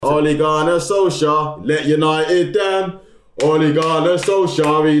Ole Gunnar Solskjaer, let United down. Ole Gunnar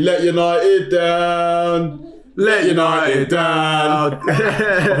Solskjaer, he let United down. Let United down. I'm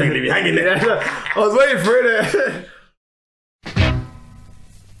going to leave you hanging there. I was waiting for it.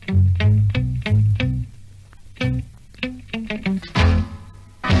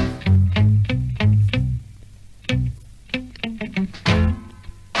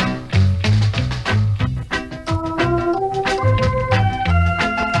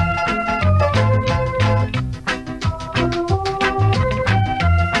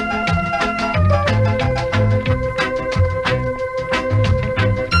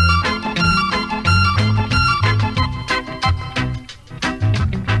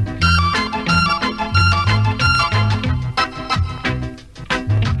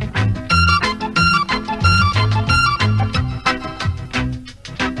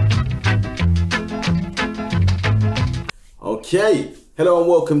 Okay, hello and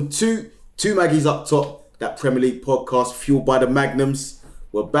welcome to Two Maggies Up Top, that Premier League podcast fueled by the Magnums.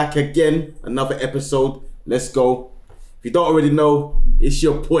 We're back again, another episode. Let's go. If you don't already know, it's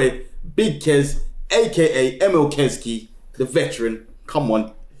your boy, Big Kez, aka Emil Kesky, the veteran. Come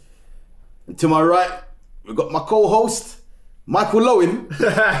on. And to my right, we've got my co-host, Michael Lowen.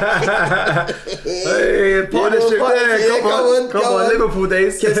 Hey, partnership there. Come on, Liverpool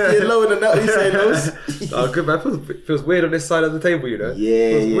days. Kesky and Lowen and that, what you saying those? Oh, good man. Feels weird on this side of the table, you know?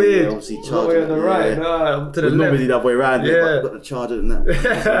 Yeah, feels weird. Obviously all the way on the right. No, I'm to the left. Normally the other way around, yeah. But I've got the charger and that.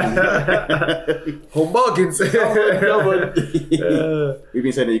 Home bargains. We've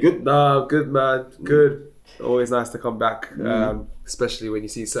been saying that you're good? No, good man. Good. Always nice to come back, especially when you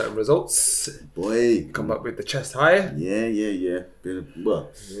see certain results. Boy. Come up with the chest high. Yeah.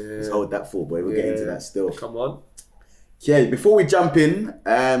 Let's hold that for, boy. We'll get into that still. Come on. Okay, before we jump in,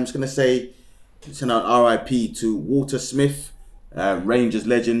 I'm just going to say, send out RIP to Walter Smith, Rangers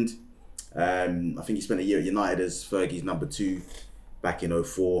legend. I think he spent a year at United as Fergie's number 2 back in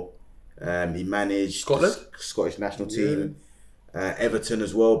 2004. He managed Scotland? the Scottish national team, Everton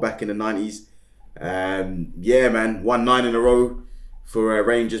as well back in the 90s. Yeah, man, won 9 in a row for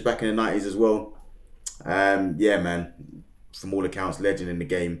Rangers back in the 90s as well. Yeah, man, from all accounts, legend in the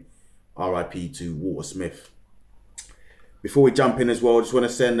game. RIP to Walter Smith. Before we jump in as well, I just want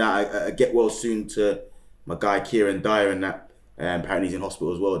to send out a get well soon to my guy Kieran Dyer and that. Apparently he's in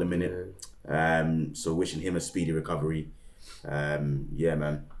hospital as well at the minute. So wishing him a speedy recovery. Yeah,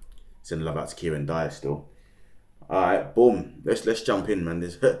 man. Send love out to Kieran Dyer still. Alright, boom. Let's jump in, man.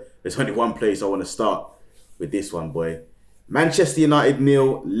 There's only one place I want to start with this one, boy. Manchester United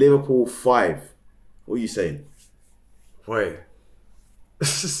 0, Liverpool 5. What are you saying? Wait.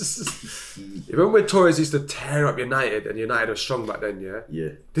 Remember when Torres used to tear up United and United was strong back then, yeah? Yeah.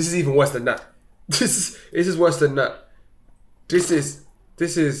 This is even worse than that. This is worse than that. This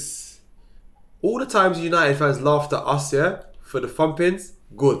is all the times United fans laughed at us, yeah, for the thumpings.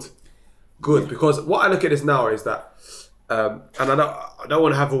 Good. Yeah. Because what I look at this now is that, and I don't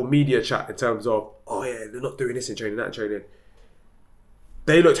want to have all media chat in terms of, oh yeah, they're not doing this in training, that in training.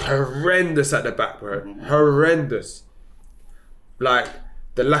 They looked horrendous at the back, bro. Horrendous. Like,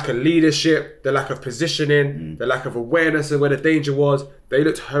 the lack of leadership, the lack of positioning, the lack of awareness of where the danger was. They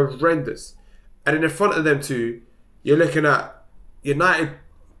looked horrendous. And in front of them too, you're looking at United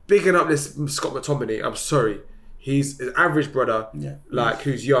bigging up this Scott McTominay. I'm sorry. He's an average brother,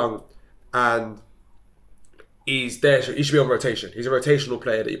 who's young, and he's there. He should be on rotation. He's a rotational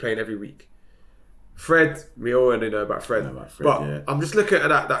player that you're playing every week. Fred, we all know about Fred. But I'm just looking at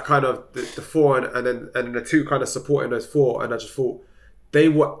that kind of the 4 and then the 2 kind of supporting those 4, and I just thought they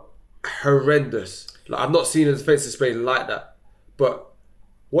were horrendous. Like, I've not seen a defensive display like that. But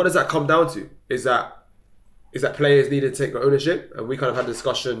what does that come down to? Is that players need to take ownership, and we kind of had a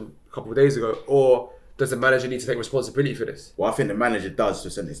discussion a couple of days ago, or does the manager need to take responsibility for this? Well, I think the manager does to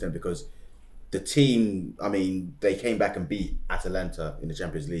a certain extent, because the team, I mean, they came back and beat Atalanta in the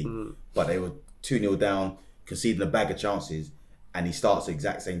Champions League, but they were 2-0 down, conceding a bag of chances, and he starts the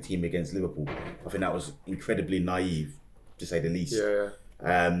exact same team against Liverpool. I think that was incredibly naive, to say the least.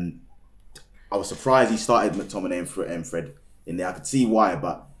 I was surprised he started McTominay and Fred in there. I could see why,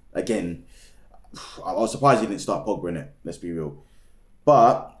 but again, I was surprised he didn't start Pogba in it, let's be real.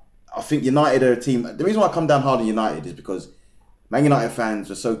 But I think United are a team. The reason why I come down hard on United is because Man United fans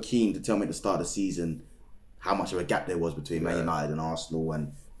were so keen to tell me at the start of the season how much of a gap there was between Man United and Arsenal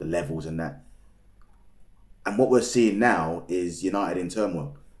and the levels and that. And what we're seeing now is United in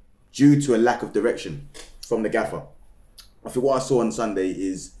turmoil due to a lack of direction from the gaffer. I think what I saw on Sunday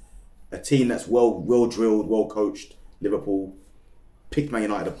is a team that's well drilled, well coached. Liverpool picked Man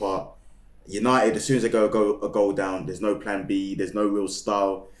United apart. United, as soon as they go a goal down, there's no plan B, there's no real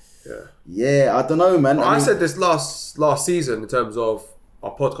style. Yeah. Yeah, I don't know, man. I said this last season in terms of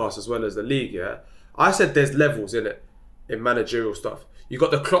our podcast as well as the league, yeah. I said there's levels in it, in managerial stuff. You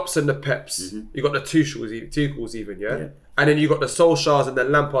got the Klopps and the Peps. Mm-hmm. You got the Tuchels even, yeah? And then you got the Solskjaers and the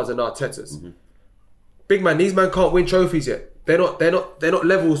Lampards and Artetas. Mm-hmm. Big man, these men can't win trophies yet. They're not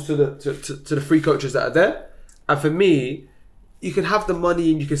levels to the three coaches that are there. And for me, you can have the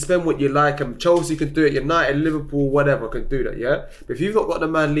money and you can spend what you like, and Chelsea can do it, United, Liverpool, whatever can do that, yeah? But if you've not got the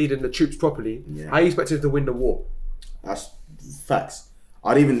man leading the troops properly, how are you expected to win the war? That's facts.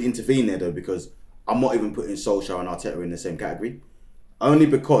 I'd even intervene there though, because I'm not even putting Solskjaer and Arteta in the same category. Only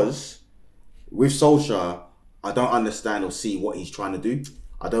because with Solskjaer, I don't understand or see what he's trying to do.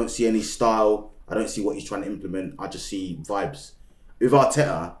 I don't see any style. I don't see what he's trying to implement. I just see vibes. With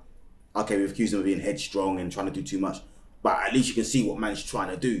Arteta, okay, we've accused him of being headstrong and trying to do too much. But at least you can see what man's trying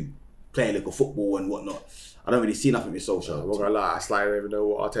to do. Play a little football and whatnot. I don't really see nothing with Solskjaer. I'm not going to lie, I don't even know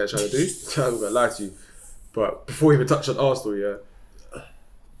what Arteta's trying to do. I'm not going to lie to you. But before we even touch on Arsenal, yeah,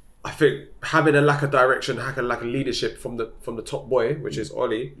 I think having a lack of direction, having a lack of leadership from the top boy, which is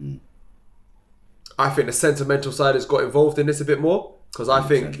Oli, I think the sentimental side has got involved in this a bit more. Because I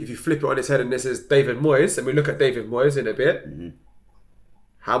think if you flip it on its head and this is David Moyes, and we look at David Moyes in a bit,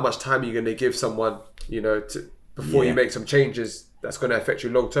 how much time are you going to give someone, before you make some changes that's going to affect you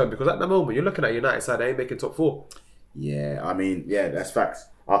long term? Because at the moment, you're looking at United side, they ain't making top 4. Yeah, I mean, that's facts.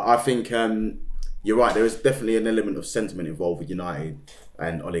 I think you're right. There is definitely an element of sentiment involved with United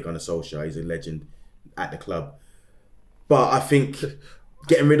and Ole Gunnar Solskjaer. He's a legend at the club. But I think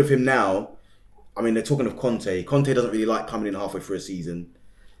getting rid of him now, I mean, they're talking of Conte. Conte doesn't really like coming in halfway through a season.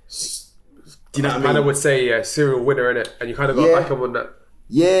 Do you know what I mean? I would say serial winner, innit? And you kind of got to back him on that.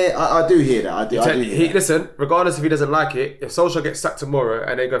 Yeah, I do hear that. I do hear that. Listen, regardless if he doesn't like it, if Solskjaer gets sacked tomorrow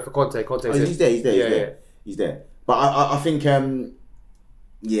and they go for Conte's he's there. He's there. But I think,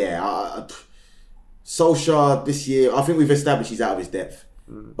 Solskjaer this year, I think we've established he's out of his depth.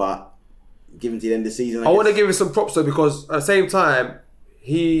 But given to the end of the season, I want to give him some props though, because at the same time,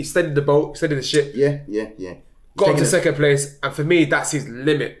 he steadied the boat, steadied the ship. Yeah. Got to second place, and for me, that's his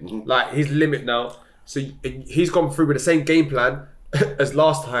limit. Mm-hmm. Like, his limit now. So he's gone through with the same game plan as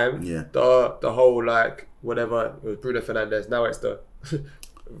last time. Yeah. The whole, like, whatever, it was Bruno Fernandes, now it's the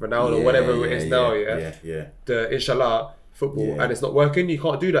Ronaldo, whatever it is now, yeah. The Inshallah football, and it's not working. You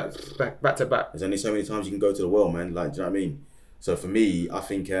can't do that back to back. There's only so many times you can go to the well, man. Like, do you know what I mean? So for me, I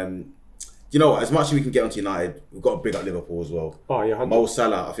think, you know what, as much as we can get onto United, we've got to big up Liverpool as well. Oh, yeah, 100%. Mo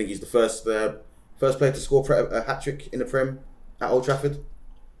Salah, I think he's the first player to score a hat-trick in the Prem at Old Trafford.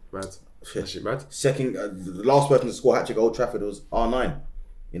 Mad. Actually mad. Second, the last person to score a hat-trick at Old Trafford was R9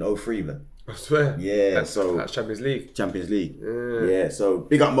 in 2003, man. I swear. Yeah, that's Champions League. Yeah, so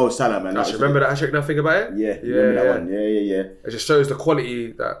big up Mo Salah, man. Actually, remember that hat-trick now, think about it? Yeah, remember that one. Yeah. It just shows the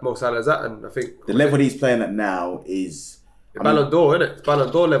quality that Mo Salah is at, and I think... The level he's playing at now is... Ballon d'Or, innit? It's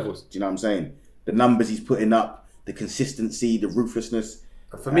Ballon d'Or levels. Do you know what I'm saying? The numbers he's putting up, the consistency, the ruthlessness.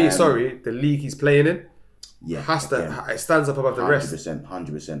 For me, the league he's playing in, it stands up above the rest.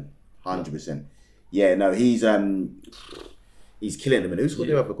 100%. Yeah, no, he's killing them. And who scored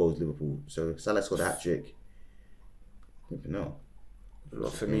the other goals? Liverpool. So Salah scored a hat trick. No,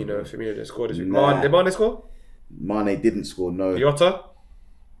 not Firmino. Firmino didn't score this week. Did Mane score? Mane didn't score. No. Jota?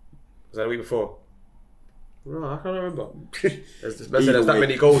 Was that the week before? No, I can't remember. There's that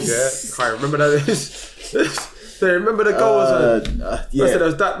many goals, yeah. I can't remember that. They remember the goals, man. Yeah. There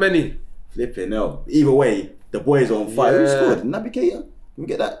was that many. Flipping no. Either way, the boys are on fire. Who scored? Naby Keita? Can we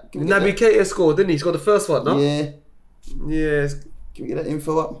get that? Naby Keita scored, didn't he? He scored the first one, no? Yeah. Yeah. Can we get that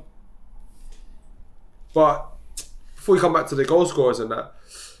info up? But before we come back to the goal scorers and that,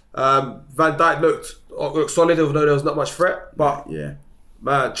 Van Dijk looked solid, although there was not much threat. But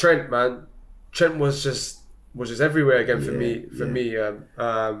man, Trent was just everywhere again for me.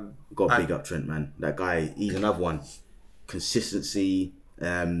 Got to big up Trent, man. That guy, he's another one. Consistency,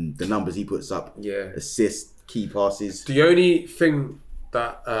 the numbers he puts up, assists, key passes. The only thing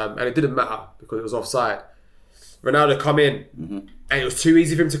that, and it didn't matter because it was offside. Ronaldo come in, and it was too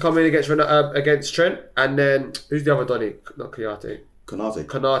easy for him to come in against Trent. And then who's the other Donny? Not Konate.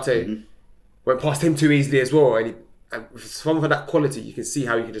 Konate went past him too easily as well, and with someone of that quality, you can see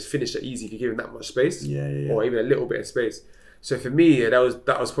how you can just finish it easy if you give him that much space, or even a little bit of space. So for me, that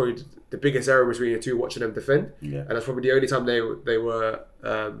was probably the biggest error between the two, watching them defend, and that's probably the only time they were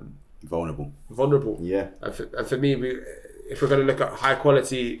vulnerable. Yeah, and for me, if we're going to look at high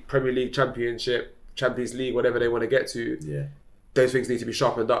quality Premier League, Championship, Champions League, whatever they want to get to, those things need to be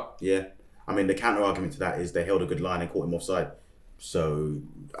sharpened up. Yeah, I mean the counter argument to that is they held a good line and caught him offside. So,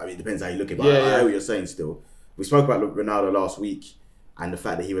 I mean, it depends how you look at it. But I hear what you're saying still. We spoke about Ronaldo last week and the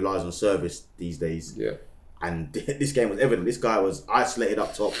fact that he relies on service these days. Yeah. And this game was evident. This guy was isolated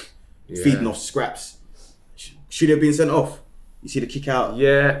up top, feeding off scraps. Should have been sent off. You see the kick out?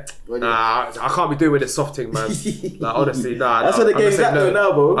 Yeah. Nah, I can't be doing with this soft thing, man. Like, honestly, nah. That's what the game's at though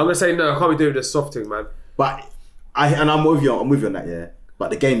now, bro. I'm going to say no, I can't be doing this soft thing, man. But I'm with you on that, yeah. But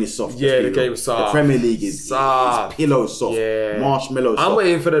the game is soft. Yeah, the game is soft. The Premier League is pillow soft. Yeah. Marshmallow soft. I'm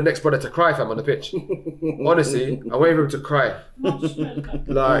waiting for the next brother to cry if I'm on the pitch. Honestly, I'm waiting for him to cry.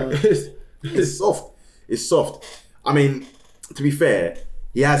 Like, it's soft. It's soft. I mean, to be fair,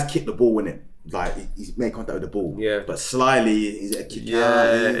 he has kicked the ball in it. Like, he's made contact with the ball. Yeah. But slyly, he's a kick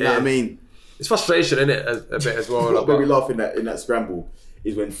out. You know what I mean? It's frustration, isn't it, a bit as well. What made me laugh in that scramble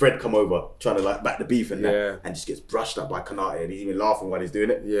is when Fred come over trying to like back the beef and that, and just gets brushed up by Konate, and he's even laughing while he's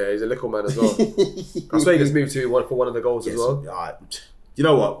doing it. Yeah, he's a little man as well. I swear he gets moved to for one of the goals as well. You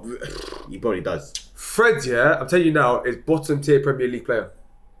know what? He probably does. Fred, I'm telling you now, is bottom tier Premier League player.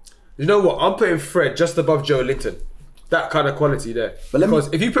 You know what? I'm putting Fred just above Joe Linton. That kind of quality there.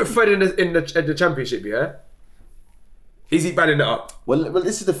 Because if you put Fred in the Championship, is he batting it up? Well,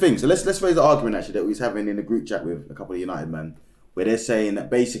 this is the thing. So let's raise the argument actually that we was having in the group chat with a couple of United men, where they're saying that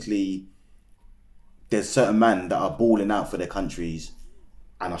basically there's certain men that are balling out for their countries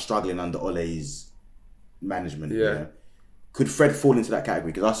and are struggling under Ole's management. Yeah. Could Fred fall into that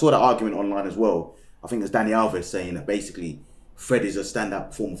category? Because I saw that argument online as well. I think there's Dani Alves saying that basically Fred is a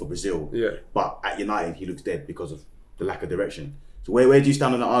standout performer for Brazil. Yeah. But at United he looks dead because of the lack of direction. So where do you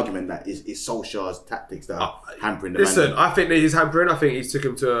stand on the argument that is Solskjaer's tactics that are hampering the Listen, I think that he's hampering. I think he's took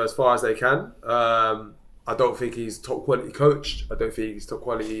him to as far as they can. I don't think he's top quality coached. I don't think he's top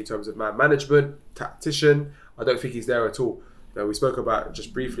quality in terms of man management, tactician. I don't think he's there at all. You know, we spoke about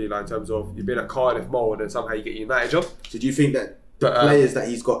just briefly, like in terms of you've been at Cardiff Mole and then somehow you get a United job. So do you think that the players that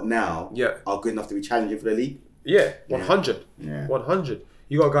he's got now are good enough to be challenging for the league? Yeah, 100. Yeah. 100.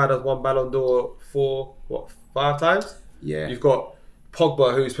 You got a guy that's won Ballon d'Or 5 times? Yeah. You've got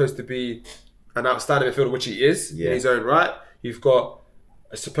Pogba, who's supposed to be an outstanding midfielder, which he is in his own right. You've got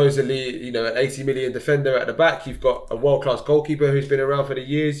supposedly, an 80 million defender at the back. You've got a world-class goalkeeper who's been around for the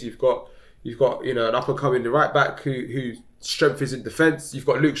years. You've got an up-and-coming right back whose strength is in defence. You've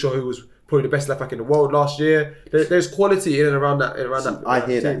got Luke Shaw, who was probably the best left back in the world last year. There's quality in and around that. I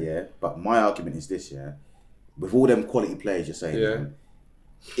hear that, but my argument is this, with all them quality players you're saying,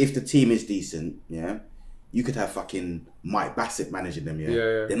 if the team is decent, you could have fucking Mike Bassett managing them,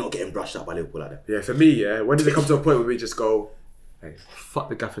 They're not getting brushed up by Liverpool like that. Yeah, for me, when does it come to a point where we just go, hey, fuck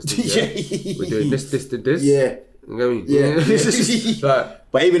the gaffers team, we're doing this, Yeah. You know what I mean?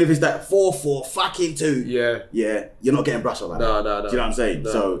 But even if it's that 4-4 fucking 2, you're not getting brushed up like that. No. Do you know what I'm saying?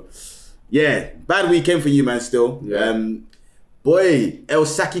 No. So, bad weekend for you, man, still. Yeah. Boy, El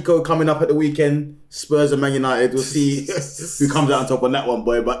Sakiko coming up at the weekend. Spurs and Man United. We'll see who comes out on top on that one,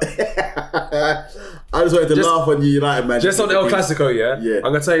 boy. But I just wanted to laugh on you, United, man. Just on El Clasico, Yeah. I'm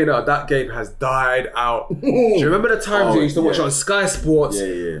going to tell you now, that game has died out. Do you remember the times you used to watch on Sky Sports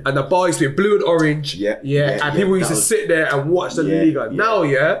and the bar used to be blue and orange? And people used to sit there and watch the Liga. Now,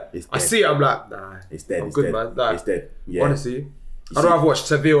 I see it, I'm like, nah. It's dead. I'm It's good, dead. man. Like, It's dead. Yeah. Honestly. I'd rather watch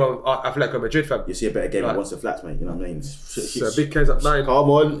Sevilla and Atletico Madrid, fam. You see a better game than once the flats, mate. You know what I mean? So big case at 9. Come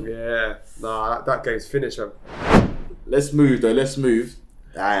on. Yeah. Nah, that game's finished, fam. Let's move, though. Let's move.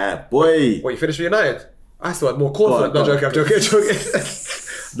 Boy. What, you finished for United? I still had more calls for that. No, I'm joking.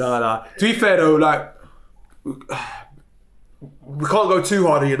 Nah. To be fair, though, like, we can't go too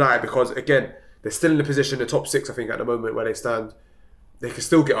hard on United because, again, they're still in the position, the top 6, I think, at the moment where they stand. They can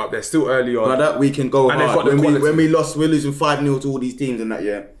still get up. They're still early on. But that we can go and hard. When we lost, we're losing 5-0 to all these teams and that,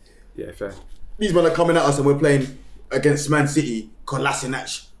 Yeah, fair. These men are coming at us and we're playing against Man City,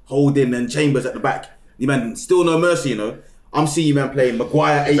 Kolasinac, Holding and Chambers at the back. You man, still no mercy, I'm seeing you man playing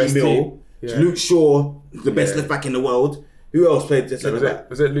Maguire 80 mil, Luke Shaw, the best left back in the world. Who else played this?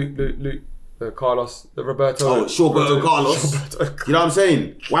 Was it Luke, Carlos, Roberto? Oh, Roberto Carlos. You know what I'm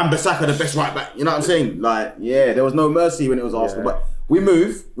saying? Wan-Bissaka, the best right back. You know what I'm saying? Like, there was no mercy when it was Arsenal. But we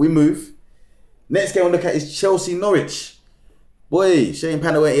move. Next game we'll look at is Chelsea-Norwich. Boy, Shane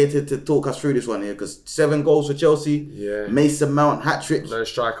Panner went here to talk us through this one here because 7 goals for Chelsea. Yeah. Mason Mount, hat-trick. No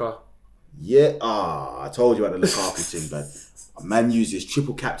striker. Yeah. I told you about the Lukaku thing, blood. Man uses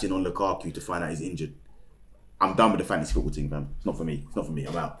triple captain on Lukaku to find out he's injured. I'm done with the fantasy football team, fam. It's not for me.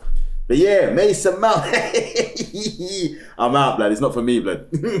 I'm out. But Mason Mount. I'm out, blood. It's not for me, blood.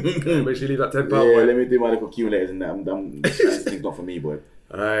 Make sure you leave that £10, boy. Let me do my little accumulators and that. I'm done. This thing's not for me, boy.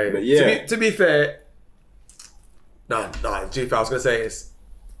 Aye. But to be fair, no. To be fair, I was gonna say is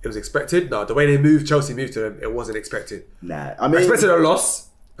it was expected. No, the way Chelsea moved to them, it wasn't expected. Nah, I expected a loss.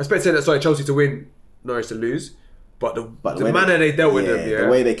 I expected Chelsea to win, Norwich to lose. But the manner they dealt with them, the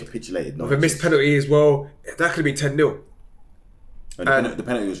way they capitulated, with a missed penalty as well, that could have been 10-0. And the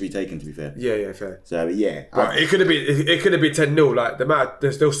penalty was retaken, to be fair. Yeah, fair. So yeah, but it could have been 10-0. Like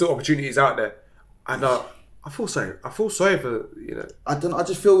there's still opportunities out there, and I feel sorry. I feel sorry for I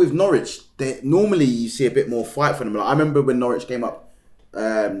just feel with Norwich, normally you see a bit more fight for them. Like, I remember when Norwich came up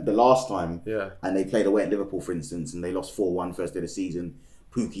the last time, and they played away at Liverpool, for instance, and they lost 4-1 first day of the season.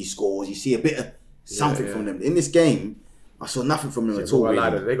 Pukki scores. You see a bit of something from them. In this game, I saw nothing from them at all.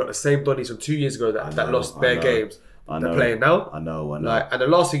 Really. They got the same Donnies from 2 years ago that lost bare games. They're playing now. I know. Like, and the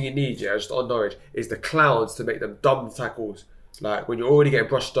last thing you need, just on Norwich, is the clowns to make them dumb tackles. Like when you're already getting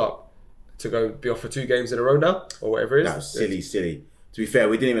brushed up to go be off for 2 games in a row now, or whatever it is. That was silly. To be fair,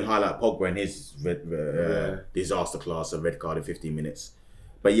 we didn't even highlight Pogba and his disaster class of red card in 15 minutes.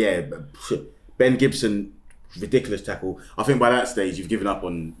 But yeah, Ben Gibson, ridiculous tackle. I think by that stage you've given up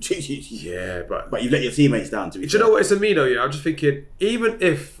on. But you've let your teammates down. Do you know what it's a me though? Yeah, I'm just thinking, even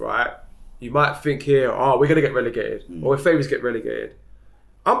if you might think here, we're gonna get relegated, or if Favourites get relegated.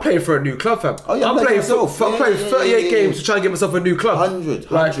 I'm playing for a new club, fam. Oh, yeah, I'm playing 38 games to try and get myself a new club.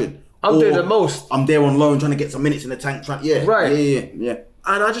 100. I'm doing the most. I'm there on loan trying to get some minutes in the tank. Yeah.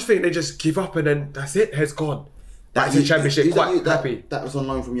 And I just think they just give up and then that's it. Head's gone. That's the Championship. Quite happy. That was on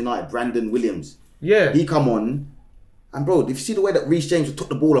loan from United. Brandon Williams. Yeah. He come on, and bro, if you see the way that Reece James took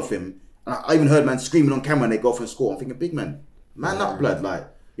the ball off him, and I even heard man screaming on camera and they go off and score. I'm thinking, big man up, blood. Like,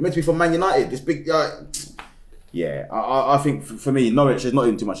 you're meant to be from Man United. This big guy. Yeah, I think for me, Norwich, there's not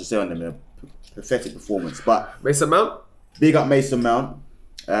even too much to say on them. A pathetic performance. But Mason Mount? Big up Mason Mount.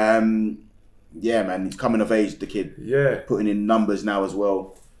 Yeah, man, he's coming of age, the kid. Yeah. Putting in numbers now as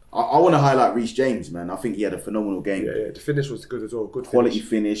well. I want to highlight Reece James, man. I think he had a phenomenal game. Yeah. The finish was good as well. Good quality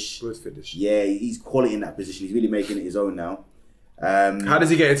finish. Good finish. Yeah, he's quality in that position. He's really making it his own now. How does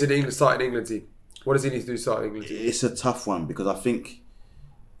he get into the starting England team? What does he need to do starting England team? It's a tough one because I think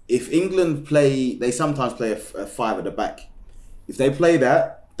if England play, they sometimes play a 5 at the back. If they play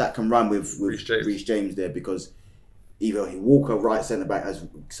that can run with Reece James there, because either Walker right centre back as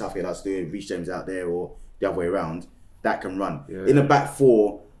Southgate likes to do, Reece James out there, or the other way around, that can run. Yeah. In the back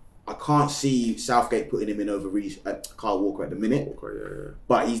 4, I can't see Southgate putting him in over Kyle Walker at the minute.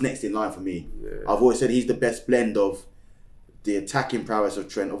 But he's next in line for me. Yeah. I've always said he's the best blend of the attacking prowess of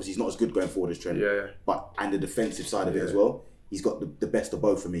Trent. Obviously, he's not as good going forward as Trent. And the defensive side of it as well. He's got the best of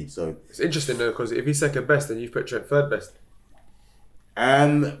both for me. So it's interesting though, because if he's second best, then you've put Trent third best.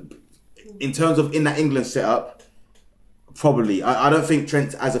 In terms of in that England setup, probably. I don't think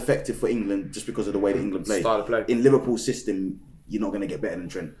Trent's as effective for England just because of the way that England play. Style of play. In Liverpool's system, you're not going to get better than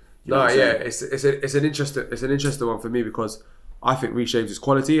Trent. It's an interesting one for me, because I think Reece James is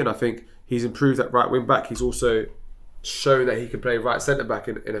quality, and I think he's improved at right wing back. He's also shown that he can play right centre back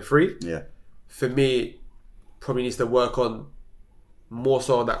in a free. Yeah. For me, probably needs to work on more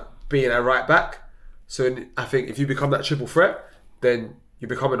so on that being a right back. So I think if you become that triple threat, then you're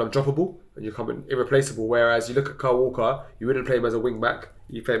becoming undroppable and you're becoming irreplaceable. Whereas you look at Kyle Walker, you wouldn't play him as a wing back.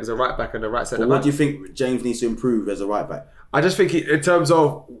 You play him as a right back and a right centre back. What do you think James needs to improve as a right back? I just think in terms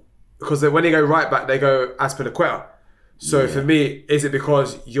of, because when they go right back, they go Azpilicueta. So for me, is it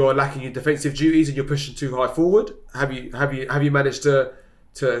because you're lacking in defensive duties and you're pushing too high forward? Have you managed to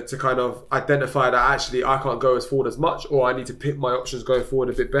kind of identify that actually I can't go as forward as much, or I need to pick my options going forward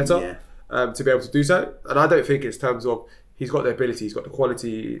a bit better to be able to do so? And I don't think it's in terms of he's got the ability, he's got the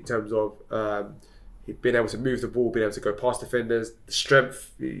quality in terms of being able to move the ball, being able to go past defenders, the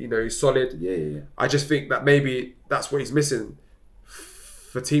strength, he's solid. Yeah. I just think that maybe that's what he's missing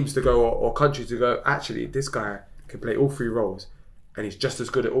for teams to go or countries to go, actually, this guy can play all 3 roles and he's just as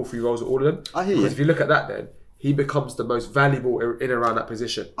good at all 3 roles at all of them. I hear because if you look at that, then he becomes the most valuable in and around that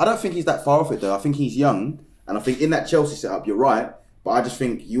position. I don't think he's that far off it though. I think he's young, and I think in that Chelsea setup, you're right, but I just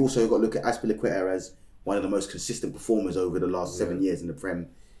think you also got to look at Azpilicueta as one of the most consistent performers over the last 7 years in the Prem.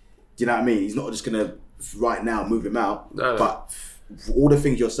 Do you know what I mean? He's not just going to right now move him out, but for all the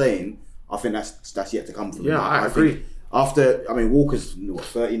things you're saying, I think that's yet to come from him. I agree. Walker's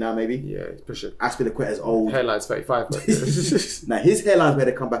 30 now, maybe. Yeah, he's pushing. Azpilicueta's old. Hairline's 35. Now his hairline's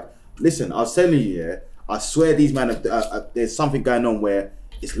better come back. Listen, I was telling you, I swear these men there's something going on where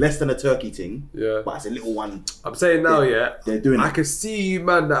it's less than a turkey thing, but it's a little one. I'm saying now, they're doing. I can see you,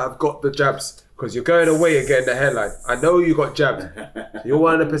 man, that have got the jabs, because you're going away and getting the hairline. I know you got jabbed. You're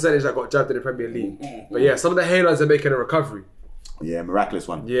one of the percentage that got jabbed in the Premier League. But some of the hairlines are making a recovery. Yeah, miraculous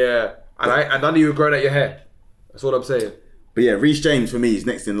one. Yeah, and none of you are growing out your hair. That's what I'm saying. But Reece James for me is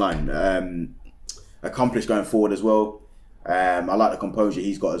next in line. Accomplished going forward as well. I like the composure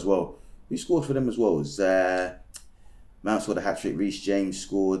he's got as well. Who scored for them as well? It was Mount scored a hat-trick. Reece James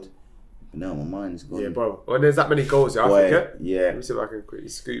scored. No, my mind's gone. Yeah, bro. When there's that many goals, I forget. Yeah. Let me see if I can quickly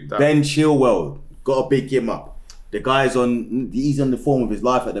scoop that. Ben Chilwell, got to big him up. The guy's he's on the form of his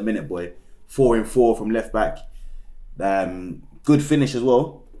life at the minute, boy. 4 in 4 from left back. Good finish as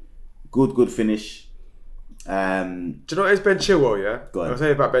well. Good finish. Do you know what is Ben Chilwell, yeah? Go ahead. I'll tell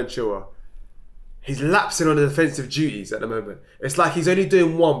you about Ben Chilwell. He's lapsing on the defensive duties at the moment. It's like he's only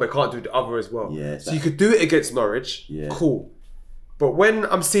doing one but can't do the other as well. Yeah, so you could do it against Norwich, cool. But when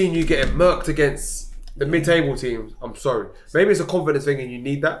I'm seeing you getting murked against the mid-table teams, I'm sorry. Maybe it's a confidence thing and you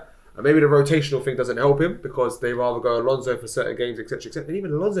need that. And maybe the rotational thing doesn't help him because they rather go Alonso for certain games, etc., etc. And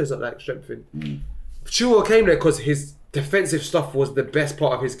even Alonso's not that strengthened. Chilwell came there because his defensive stuff was the best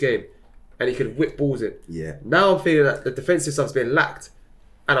part of his game. And he could whip balls in. Yeah. Now I'm feeling that the defensive stuff's been lacked.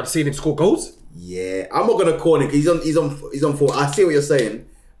 And I'm seeing him score goals. Yeah, I'm not gonna call him because he's on form. I see what you're saying,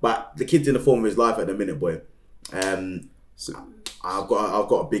 but the kid's in the form of his life at the minute, boy. So I've got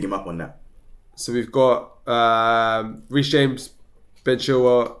to big him up on that. So we've got Reece James, Ben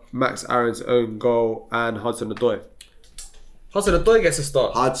Chilwell, Max Aaron's own goal, and Hudson-Odoi. Hudson-Odoi gets a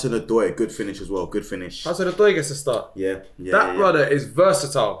start. Hudson-Odoi, good finish as well. Good finish. Hudson-Odoi gets a start. Yeah. That brother is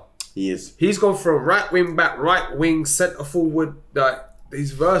versatile. He is. He's gone from right wing back, right wing, centre forward. Like,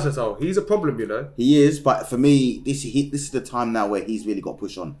 he's versatile. He's a problem, you know. He is, but for me, this is the time now where he's really got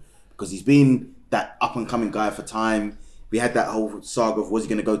pushed on because he's been that up and coming guy for time. We had that whole saga of was he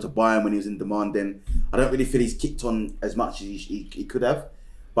going to go to Bayern when he was in demand. Then I don't really feel he's kicked on as much as he could have.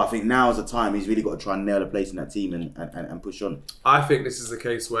 But I think now is the time he's really got to try and nail a place in that team and push on. I think this is the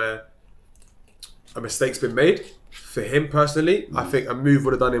case where a mistake's been made for him personally. I think a move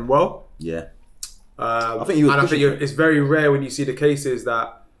would have done him well. Yeah. I think it's very rare when you see the cases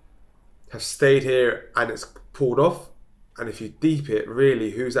that have stayed here and it's pulled off. And if you deep it,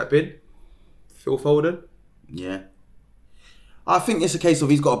 really, who's that been? Phil Foden? Yeah. I think it's a case of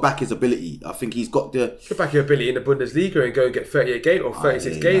he's got to back his ability. I think he's got the... You back your ability in the Bundesliga and go and get 38 games or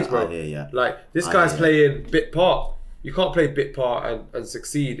 36 games, bro. Like, this guy's playing bit part. You can't play bit part and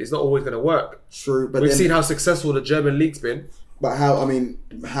succeed. It's not always going to work. True, but we've seen how successful the German league's been. But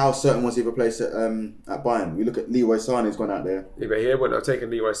how certain was he replaced at Bayern? We look at Leroy Sané's gone out there. Yeah, but he wouldn't have taken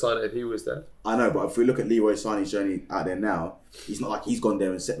Leroy Sané if he was there. I know, but if we look at Leroy Sané's journey out there now, he's not like he's gone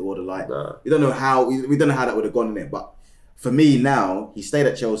there and set the world alight. Nah. We don't know how that would have gone in it. But for me now, he stayed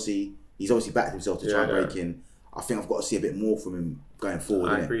at Chelsea. He's obviously backed himself to try and break in. I think I've got to see a bit more from him going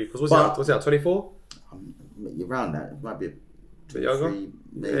forward. I agree. Because was he at 24? Around that, it might be a bit younger.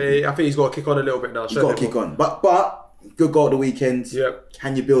 Maybe. I think he's got to kick on a little bit now. He's got to kick on, but. Good goal at the weekend. Yep.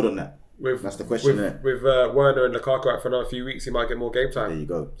 Can you build on that? That's the question, isn't it? With Werner and Lukaku out for another few weeks, he might get more game time. There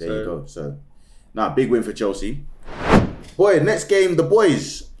you go. So, big win for Chelsea. Boy, next game, the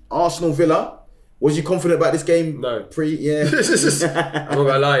boys. Arsenal Villa. Was you confident about this game? No. Yeah. I'm not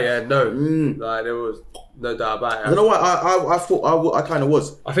gonna lie, no. Like, there was no doubt about it. You know what? I thought I kind of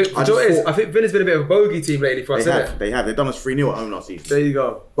was. I think Villa's been a bit of a bogey team lately for us, isn't it? They have. They've done us 3-0 at home last season. There you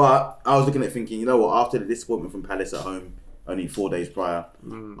go. But I was looking at thinking, you know what? After the disappointment from Palace at home, only 4 days prior,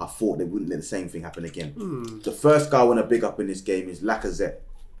 I thought they wouldn't let the same thing happen again. The first guy I want to big up in this game is Lacazette.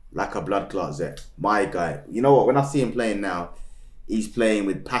 Laka blood clot Zet. My guy. You know what? When I see him playing now, he's playing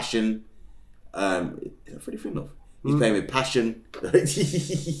with passion. Is that Freddie Frindoff? He's playing with passion.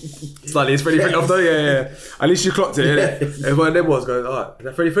 Slightly, it's Freddie Frindoff though, yeah. At least you clocked it, innit? Everyone of them was going, oh, is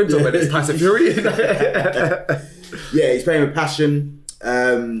that Freddie Frindoff? But it's Tyson Fury. Yeah, he's playing with passion.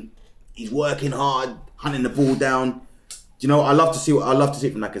 He's working hard, hunting the ball down. Do you know, I love to see it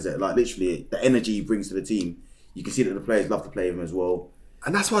from Lacazette. Like, literally, the energy he brings to the team. You can see that the players love to play with him as well.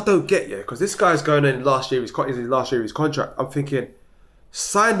 And that's what I don't get, because this guy's going in last year, his last year of his contract. I'm thinking,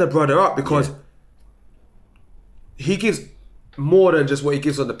 sign the brother up, because he gives more than just what he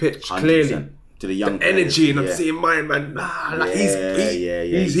gives on the pitch, clearly. To the young energy, and I'm seeing my man.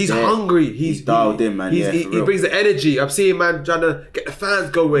 He's hungry. He's dialed in, man. He brings the energy. I'm seeing man trying to get the fans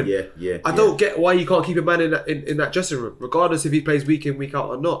going. I don't get why you can't keep a man in that dressing room, regardless if he plays week in, week out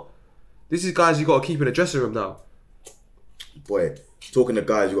or not. This is guys you got to keep in the dressing room now. Boy, talking to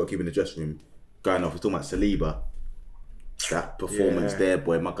guys you got to keep in the dressing room. Going off, we're talking about Saliba. That performance there,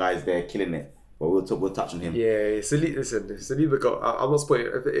 boy. My guy's there killing it. But we'll touch on him. Yeah, Saliba. Listen, if Saliba got, I'm not spoiling.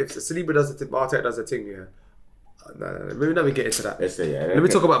 If Saliba does the thing, Arteta does the thing. No. Maybe let me get into that. Let me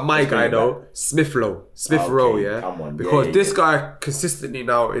talk about my guy though, Smith Rowe. Yeah. Come on. Because this guy consistently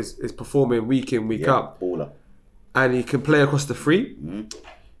now is performing week in, week out. Baller. And he can play across the three. Mm-hmm.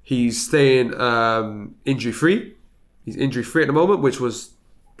 He's staying injury free. He's injury free at the moment, which was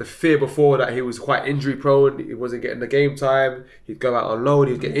the fear before that he was quite injury prone. He wasn't getting the game time. He'd go out on loan.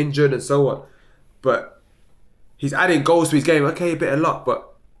 He'd get injured and so on. But he's adding goals to his game. Okay, a bit of luck,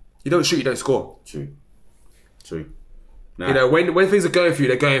 but you don't shoot, you don't score. True. Nah. You know, when things are going for you,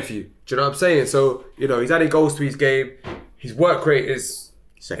 they're going for you. Do you know what I'm saying? So, you know, he's adding goals to his game. His work rate is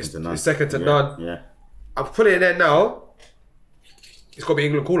second to none. Yeah. I'm putting it there now. It's got to be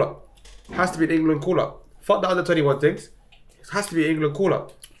England call-up. Has to be an England call-up. Fuck the under 21 things. It has to be an England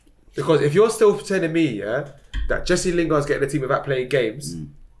call-up. Because if you're still telling me, that Jesse Lingard's getting the team without playing games,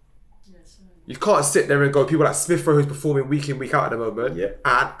 you can't sit there and go, people like Smith Rowe, who's performing week in, week out at the moment, an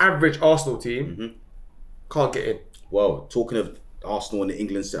average Arsenal team, can't get in. Well, talking of Arsenal and the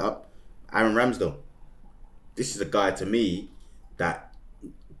England setup, Aaron Ramsdale. This is a guy to me that,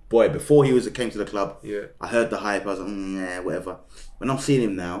 boy, before he came to the club, I heard the hype. I was like, whatever. When I'm seeing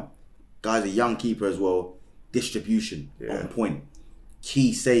him now, guy's a young keeper as well. Distribution on point,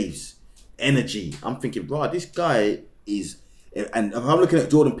 key saves, energy. I'm thinking, bro, this guy is. And if I'm looking at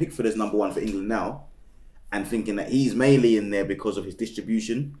Jordan Pickford as number one for England now, and thinking that he's mainly in there because of his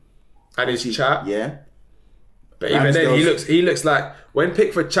distribution and his chat. Yeah. But even then, he looks like when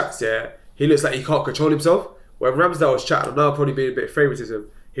Pickford chats, he looks like he can't control himself. When Ramsdale was chatting, now probably being a bit of favouritism,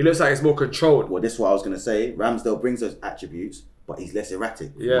 he looks like it's more controlled. Well, this is what I was going to say. Ramsdale brings those attributes, but he's less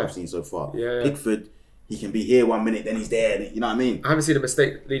erratic from what I've seen so far. Yeah. Pickford, he can be here 1 minute, then he's there. You know what I mean? I haven't seen a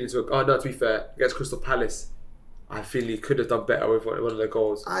mistake leading to to be fair, against Crystal Palace, I feel he could have done better with one of the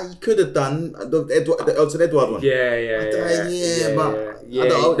goals. He could have done the Elton Edward one.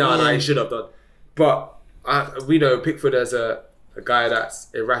 No, he should have done. But we know Pickford as a guy that's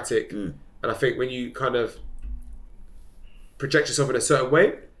erratic, and I think when you kind of project yourself in a certain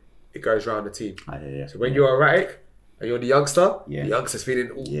way, it goes around the team. So when you're erratic and you're the youngster, the youngster's feeling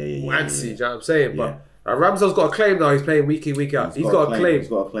antsy. Do you know what I'm saying? But Ramsdale's got a claim now. He's playing week in, week out. He's got a claim.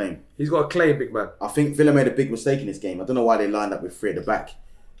 He's got a claim, big man. I think Villa made a big mistake in this game. I don't know why they lined up with three at the back.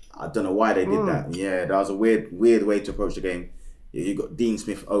 I don't know why they did that. Yeah, that was a weird way to approach the game. You got Dean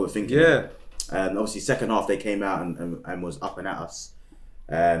Smith overthinking it. And obviously, second half they came out and was up and at us.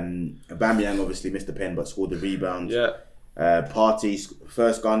 Aubameyang obviously missed the pen but scored the rebound. Partey's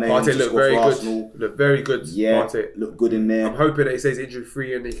first Ghanaian Partey looked very good. Arsenal. Looked very good. Partey looked good in there. I'm hoping that he stays injury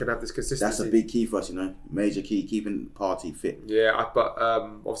free and he can have this consistency. That's a big key for us, you know. Major key, keeping Partey fit. Yeah, but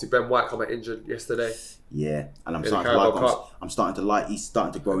obviously Ben White come out injured yesterday. Yeah, and I'm starting to like. I'm starting to like. He's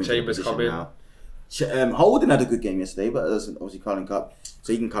starting to grow into the position now. Holden had a good game yesterday, but that's obviously Carling Cup,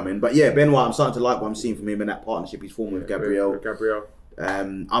 so he can come in. But yeah, Ben White, I'm starting to like what I'm seeing from him in that partnership he's formed with Gabriel.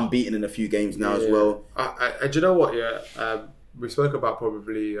 Unbeaten in a few games now as well. And do you know what? We spoke about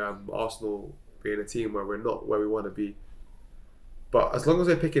probably Arsenal being a team where we're not where we want to be. But as long as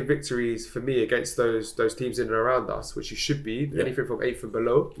we're picking victories for me against those teams in and around us, which you should be, anything from 8th and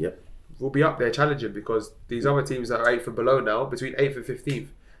below, we'll be up there challenging, because these other teams that are 8th and below now, between 8th and 15th,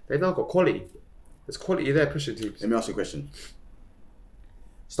 they've now got quality. There's quality there pushing teams. Let me ask you a question.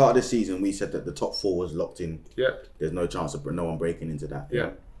 Start of this season, we said that the top four was locked in. There's no chance of no one breaking into that.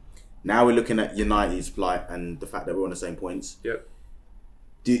 Now we're looking at United's plight and the fact that we're on the same points.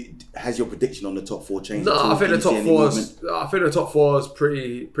 Has your prediction on the top four changed? No, I think the top four is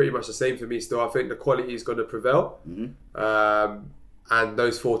pretty much the same for me still. I think the quality is going to prevail. And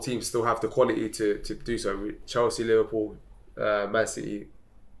those four teams still have the quality to do so. Chelsea, Liverpool, Man City,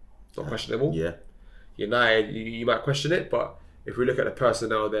 not questionable. United, you might question it, but if we look at the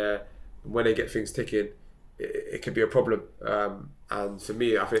personnel there, when they get things ticking, it could be a problem. And for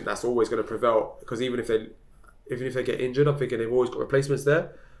me, I think that's always going to prevail, because even if they get injured, I'm thinking they've always got replacements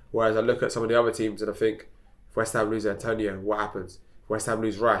there. Whereas I look at some of the other teams and I think, if West Ham lose Antonio, what happens? If West Ham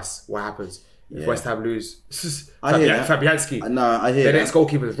lose Rice, what happens? If West Ham lose Fabianski, I hear their next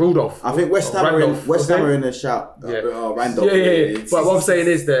goalkeeper is Rudolph. I think West Ham are in a shout. Randolph. But what I'm saying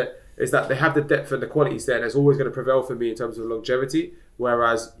is that they have the depth and the qualities there, and it's always going to prevail for me in terms of longevity.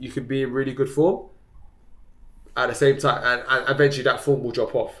 Whereas you can be in really good form at the same time, and eventually that form will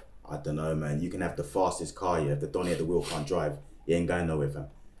drop off. I don't know, man. You can have the fastest car, if the Donny at the wheel can't drive, he ain't going nowhere, fam.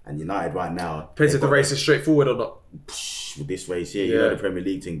 And United right now, depends if the race is straightforward or not. With this race here, you know the Premier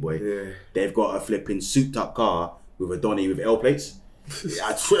League thing, boy. They've got a flipping souped up car with a Donny with L plates.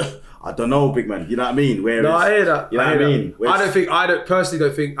 I don't know, big man. You know what I mean? I hear that. You know what I mean?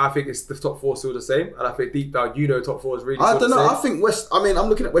 I think it's the top four still the same, and I think deep down, top four is really. I don't know. I think I'm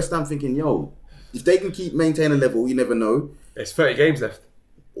looking at West Ham thinking, if they can keep maintaining a level, you never know. There's 30 games left.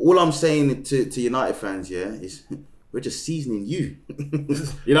 All I'm saying to United fans, is we're just seasoning you.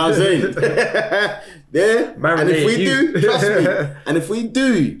 You know what I'm saying? And if we do, trust me. And if we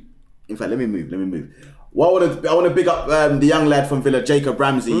do, in fact, let me move. Well, I want to big up the young lad from Villa, Jacob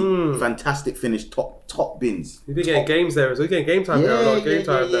Ramsey. Fantastic finish, top bins. He's been getting games there, so he's getting game time there. A lot of game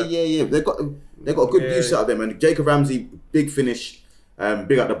time there. Yeah. They've got a good use out of them, and Jacob Ramsey, big finish.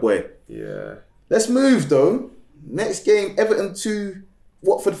 Big up the boy. Yeah. Let's move though. Next game, Everton 2,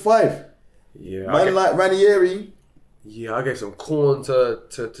 Watford 5. Yeah. Man like Ranieri. Yeah, I gave some corn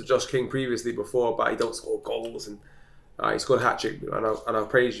to Josh King previously before, but he don't score goals and he scored a hat-trick, and I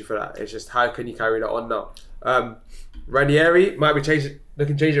praise you for that. It's just, how can you carry that on now? Ranieri might be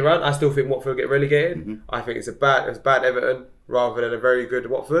looking to change it around. I still think Watford will get relegated. Mm-hmm. I think it's bad Everton rather than a very good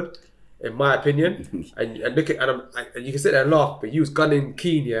Watford, in my opinion. and look at and you can sit there and laugh, but he was gunning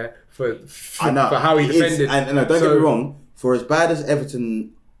Keane for how he defended. And don't get me wrong, for as bad as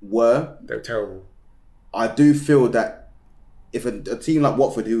Everton were, they're terrible. I do feel that if a team like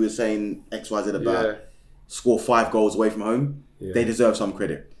Watford, who was saying XYZ about, score 5 goals away from home, they deserve some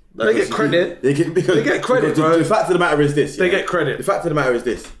credit. They get credit. They get credit, bro. The fact of the matter is this. They get credit. The fact of the matter is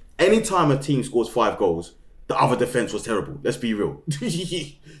this. Anytime a team scores 5 goals, the other defence was terrible. Let's be real.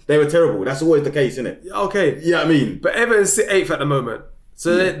 They were terrible. That's always the case, isn't it? Okay. Yeah, I mean. But Everton sit 8th at the moment.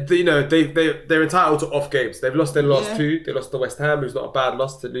 So, they're entitled to off games. They've lost their last 2. They lost to West Ham, who's not a bad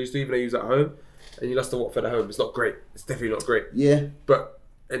loss to lose to, even though he was at home. And you lost to Watford at home. It's not great. It's definitely not great. Yeah. But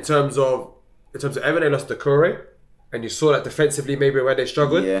in terms of Everton, they lost to Corey, and you saw that defensively maybe where they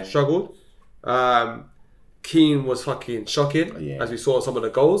struggled. Keane was fucking shocking, as we saw some of the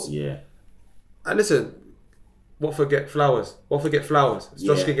goals. Yeah. And listen, Watford get flowers.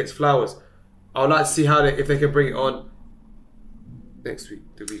 Josh King gets flowers. I would like to see if they can bring it on next week,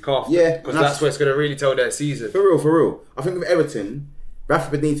 the week after. Yeah. Because that's where it's going to really tell their season. For real. I think with Everton,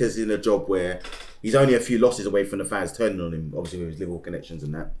 Rafa Benitez is in a job where he's only a few losses away from the fans turning on him, obviously with his Liverpool connections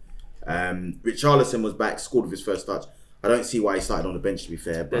and that. Richarlison was back, scored with his first touch. I don't see why he started on the bench, to be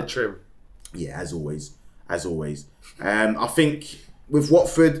fair. But they're trim. Yeah, as always. I think with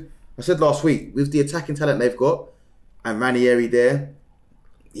Watford, I said last week, with the attacking talent they've got, and Ranieri there,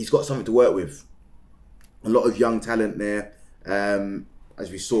 he's got something to work with. A lot of young talent there. As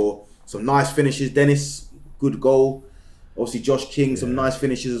we saw, some nice finishes. Dennis, good goal. Obviously, Josh King, some nice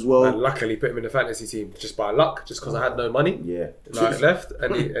finishes as well. And luckily, put him in the fantasy team just by luck, just because I had no money. Yeah. Left,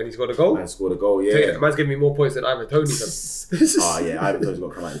 and he's got a goal. And scored a goal, yeah. Man's giving me more points than Ivan Toney does. Ivan Toney's got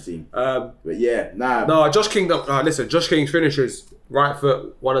to come out of the team. But yeah, No, Josh King, listen, Josh King's finishes, right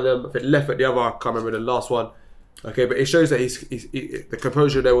foot, one of them, I think left foot, the other, I can't remember the last one. Okay, but it shows that the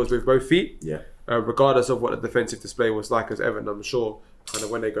composure there was with both feet. Yeah. Regardless of what the defensive display was like as Everton, I'm sure kind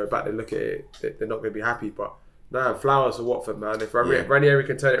of when they go back, they look at it, they're not going to be happy. But flowers for Watford, man. If Ranieri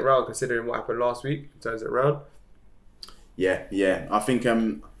can turn it around, considering what happened last week, he turns it around. Yeah. I think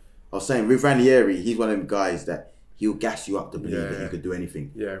I was saying with Ranieri, he's one of them guys that he'll gas you up to believe that he could do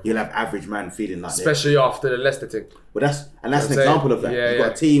anything. Yeah. He'll have average man feeling like that. Especially after the Leicester thing. But that's an example of that. Yeah, You've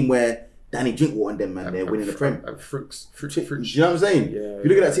got a team where Danny Drinkwater and them, man, they're winning the Prem. And fruits. Do you know what I'm saying? Yeah. If you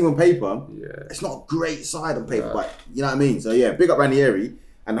look at that team on paper, Yeah. it's not a great side on paper, but you know what I mean? So yeah, big up Ranieri.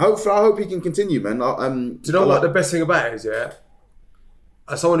 And I hope he can continue, man. Do you know what the best thing about it is,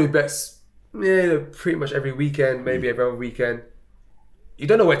 as someone who bets pretty much every weekend, maybe every other weekend, you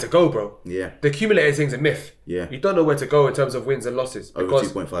don't know where to go, bro. Yeah. The accumulated thing's a myth. Yeah. You don't know where to go in terms of wins and losses. Over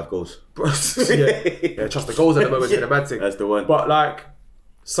 2.5 goals. yeah, trust the goals at the moment has been a mad thing. That's the one. But like,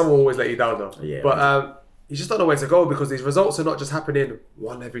 someone will always let you down though. Yeah. But you just don't know where to go because these results are not just happening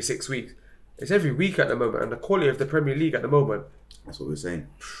one every 6 weeks. It's every week at the moment, and the quality of the Premier League at the moment. That's what we're saying.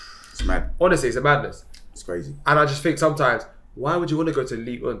 It's mad. Honestly, it's a madness. It's crazy. And I just think sometimes, why would you want to go to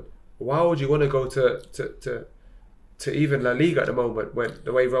Ligue 1? Why would you want to go to even La Liga at the moment when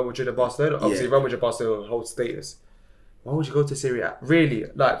the way Real Madrid and Barcelona, obviously Real Madrid and Barcelona hold status. Why would you go to Serie A? Really?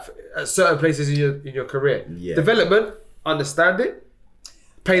 Like at certain places in your career. Yeah. Development, understand it.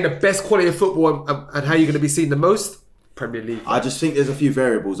 Playing the best quality of football and how you're going to be seen the most, Premier League. I just think there's a few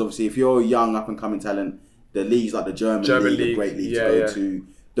variables. Obviously, if you're a young up and coming talent, the leagues like the German league, a great league to go to.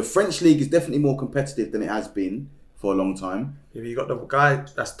 The French league is definitely more competitive than it has been for a long time. If you got the guy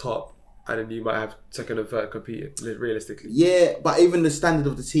that's top, and then you might have second and third competing realistically. Yeah, but even the standard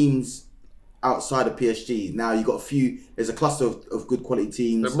of the teams outside of PSG, now you've got a few. There's a cluster of good quality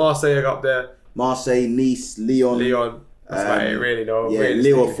teams. The Marseille up there. Marseille, Nice, Lyon. That's about it, really, though. Yeah,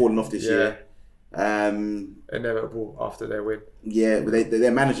 Lille have fallen off this year. Inevitable after their win. Yeah, but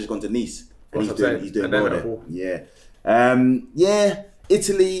their manager's gone to Nice. And he's doing well there. Yeah.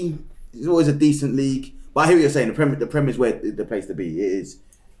 Italy is always a decent league. But I hear what you're saying. The Prem is where the place to be. It is.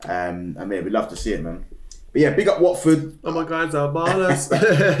 I mean, we'd love to see it, man. But yeah, big up Watford. Oh my guys are ballers.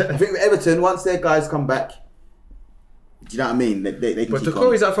 I think with Everton, once their guys come back, do you know what I mean? They can but keep the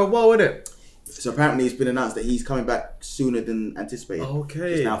Corey's out for a while, isn't it? So apparently it's been announced that he's coming back sooner than anticipated.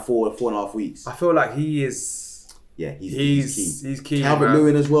 Okay. It's now 4.5 weeks. I feel like he is. Yeah, he's key. He's key.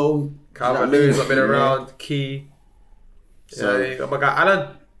 Calvert-Lewin as well. Calvert-Lewin's not been around. Key. So you got my guy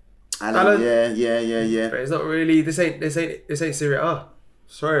Alan. Alan. Yeah. But it's not really. This ain't Serie A.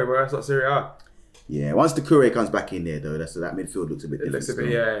 Sorry, bro. It's not Serie A. Yeah, once the Courier comes back in there though, that midfield looks a bit different. It looks a bit,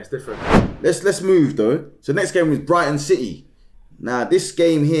 it's different. Let's move though. So next game was Brighton City. Now this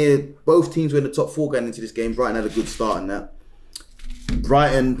game here, both teams were in the top 4 going into this game. Brighton had a good start in that.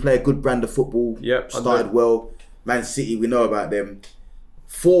 Brighton play a good brand of football. Yep. Started well. Man City, we know about them.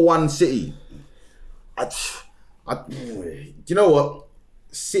 4-1 City. Do you know what?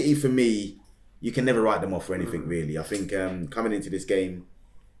 City for me, you can never write them off for anything really. I think coming into this game,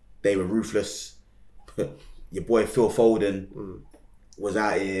 they were ruthless. Your boy Phil Foden was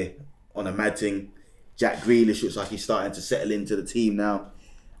out here on a mad thing. Jack Grealish looks like he's starting to settle into the team now.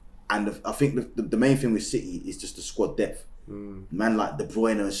 And I think the main thing with City is just the squad depth. Man like De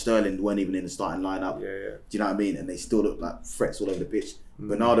Bruyne and Sterling weren't even in the starting lineup. Yeah. Do you know what I mean? And they still look like threats all over the pitch.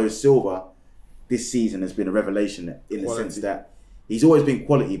 Bernardo Silva this season has been a revelation in the sense that he's always been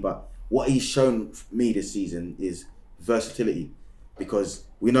quality, but what he's shown me this season is versatility. Because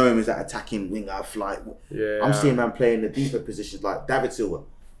we know him as that attacking winger flight. Yeah. I'm seeing man playing the deeper positions like David Silva.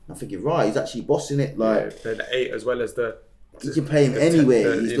 I'm thinking, right, he's actually bossing it. Like playing the 8 as well as the. You can play him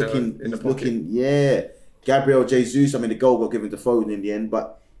anywhere. He's looking. Yeah. Gabriel Jesus. I mean, the goal got given to Foden in the end,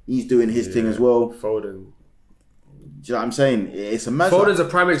 but he's doing his thing as well. Foden. Do you know what I'm saying? It's a massive. Foden's a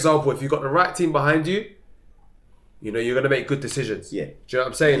prime example. If you've got the right team behind you, you know you're going to make good decisions. Yeah. Do you know what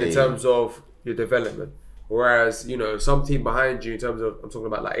I'm saying in terms of your development? Whereas, you know, some team behind you in terms of, I'm talking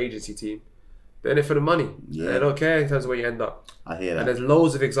about like agency team, they're in it for the money. Yeah. They don't care in terms of where you end up. I hear that. And there's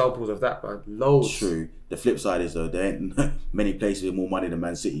loads of examples of that, man. Loads. True. The flip side is though, there ain't many places with more money than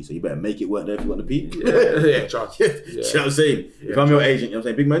Man City, so you better make it work there if you want to beat. Trust. Do you know what I'm saying? If I'm your agent, you know what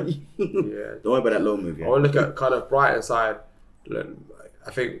I'm saying? Big man, Yeah. don't worry about that loan move. Yeah? I want to look at kind of Brighton side.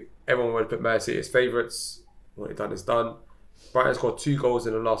 I think everyone would put Man City as favourites. What they've done is done. Brighton scored 2 goals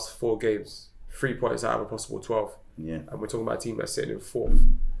in the last 4 games. 3 points out of a possible 12. Yeah. And we're talking about a team that's sitting in 4th.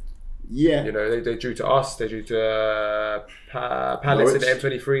 Yeah. You know, they drew to us. They drew to Palace in the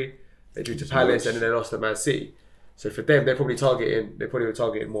M23. They drew to Palace and then they lost to Man City. So for them, they're probably were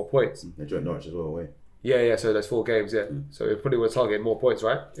targeting more points. They drew at Norwich as well, away. Yeah. So there's 4 games. Yeah. So they probably were targeting more points,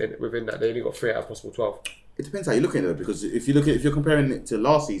 right? Within that, they only got 3 out of possible 12. It depends how you look at it, because if you're comparing it to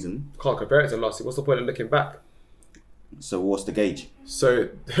last season, Can't compare it to last season. What's the point of looking back? so what's the gauge? So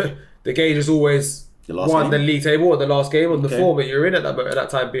the gauge is always The last the game? league table or the last game on the Okay. form that you're in at that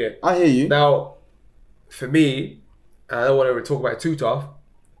time being. I hear you. Now, for me, I don't want to talk about it too tough.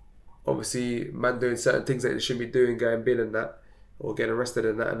 Obviously, man doing certain things that they shouldn't be doing, going bin and that, or getting arrested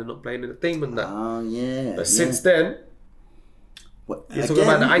and that, and they're not playing in the team and that. Oh yeah. But since then, What, you're talking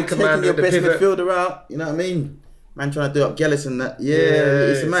about the anchor man your and the best pivot. midfielder out. You know what I mean? Man trying to do up Gellis and that. Yeah,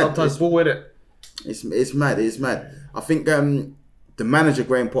 it's mad. Sometimes ball with it. It's mad. It's mad. I think the manager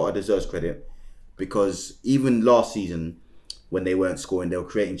Graham Potter deserves credit, because even last season when they weren't scoring, they were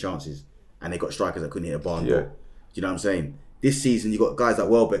creating chances and they got strikers that couldn't hit a barn Yeah. ball. Do you know what I'm saying? This season you got guys like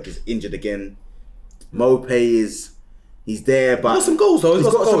Welbeck is injured again. Mopé he's there, but He's got some goals though. He's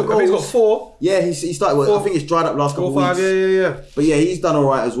got some goals. I think he's got 4. Yeah, he started. Well, I think it's dried up last couple 4 of 5. weeks. Yeah. But yeah, he's done all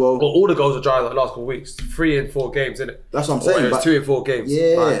right as well. Well, all the goals are dry like the last couple of weeks. 3 in 4 games, isn't it? That's what I'm saying. It's But 2 in 4 games.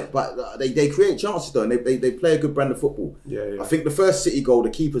 yeah, Like, but they create chances though, and they play a good brand of football. Yeah. I think the first City goal, the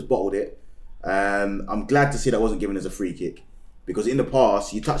keeper's bottled it. I'm glad to see that wasn't given as a free kick, because in the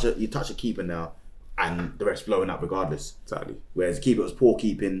past you touch a keeper now, and the ref's blowing up regardless. Exactly. Whereas the keeper was poor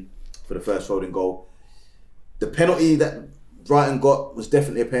keeping for the first Foden goal. The penalty that Brighton got was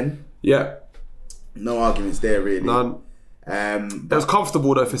definitely a pen. Yeah. No arguments there really. None. But That was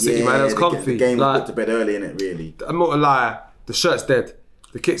comfortable though for City, man. It was comfy. The game was Like, put to bed early, innit? Really. I'm not gonna lie. The shirt's dead.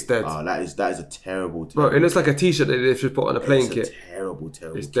 The kit's dead. Oh, that is a terrible. Bro, it looks like a t-shirt that they should put on a playing It's kit. a terrible.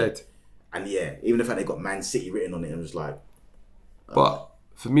 It's kit. dead. And yeah, even the fact they got Man City written on it, I'm just like, But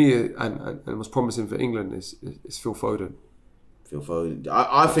for me, and what's promising for England is Phil Foden. Phil Foden.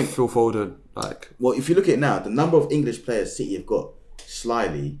 I think. Phil Foden, like, Well, if you look at it now, the number of English players City have got,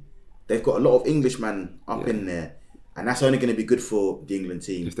 slyly, they've got a lot of Englishmen up in there, and that's only going to be good for the England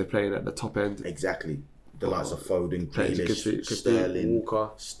team. if they're playing at the top end. Exactly. The likes of Foden, Players you Grealish, could be Sterling,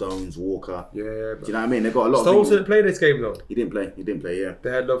 Walker. Stones, Walker. Yeah, Do you know what I mean? They've got a lot Stones of. didn't play this game though. He didn't play. Yeah. They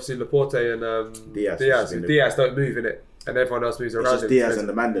had obviously Laporte and Diaz. Diaz don't move in it, and everyone else moves It's around just him. Diaz and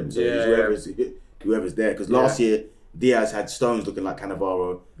the Mandem. So it's whoever's there. Because last year Diaz had Stones looking like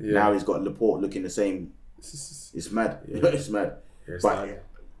Cannavaro. Yeah. Now he's got Laporte looking the same. It's mad. Yeah. It's mad. It's But mad.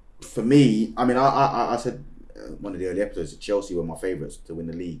 for me, I mean, I said one of the early episodes, Chelsea were my favourites to win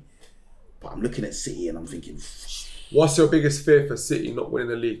the league. But I'm looking at City and I'm thinking... What's your biggest fear for City not winning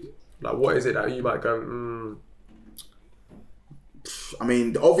the league? Like, what is it that you might go, I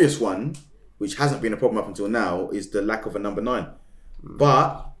mean, the obvious one, which hasn't been a problem up until now, is the lack of a number 9.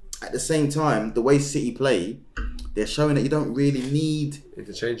 But at the same time, the way City play, they're showing that you don't really need...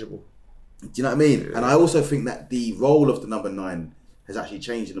 Interchangeable. Do you know what I mean? Yeah. And I also think that the role of the number 9 has actually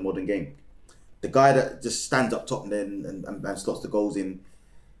changed in the modern game. The guy that just stands up top and slots the goals in,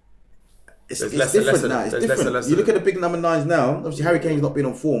 it's different now. It's different. You look at the big number 9s now, obviously Harry Kane's not been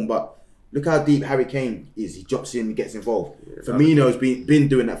on form, but look how deep Harry Kane is. He drops in, he gets involved. Yeah, Firmino's been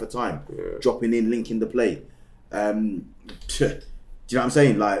doing that for time. Yeah. Dropping in, linking the play. Do you know what I'm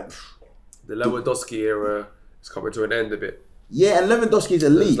saying? Like, the Lewandowski era is coming to an end a bit. Yeah, and Lewandowski's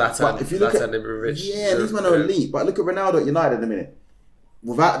elite. Zlatan, but if you look at these men are elite. But look at Ronaldo at United in a minute.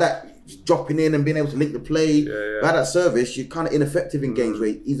 Without that dropping in and being able to link the play, without that service, you're kind of ineffective in games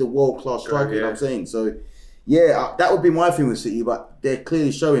where he's a world-class striker, you know what I'm saying? So, yeah, that would be my thing with City, but they're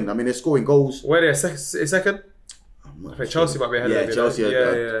clearly showing. I mean, they're scoring goals. Where are they, second? I think Chelsea might be ahead of them. Chelsea.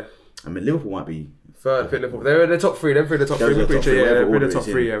 Yeah. I mean, Liverpool might be... Third, Liverpool. They're in the top 3. They're in the top 3. They're in the top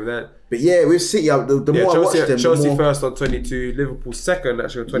 3. Yeah. But yeah, with City, the more I watch them, Chelsea the more... first on 22, Liverpool second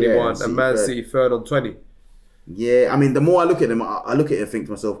actually on 21, and Man City third on 20. Yeah, I mean, the more I look at them, I look at it and think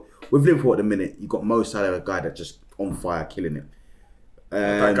to myself, with Liverpool at the minute, you've got Mo Salah, a guy that's just on fire, killing it.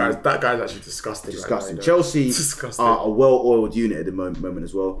 That guy's actually disgusting. Disgusting. Right now, Chelsea are a well-oiled unit at the moment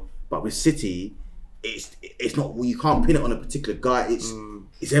as well. But with City, it's not. You can't pin it on a particular guy.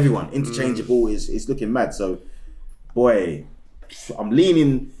 It's everyone. Interchangeable is looking mad. So, boy, I'm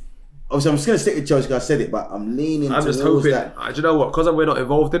leaning. Obviously, I'm just going to stick with Chelsea because I said it, but I'm leaning I'm towards just hoping, that. Do you know what? Because we're not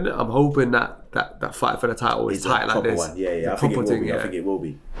involved in it, I'm hoping that fight for the title is tight like this. One. Yeah. I think it will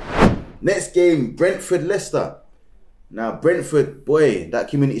be. Next game, Brentford-Leicester. Now, Brentford, boy, that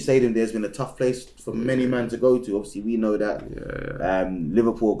community stadium there's been a tough place for many men to go to. Obviously, we know that. Yeah.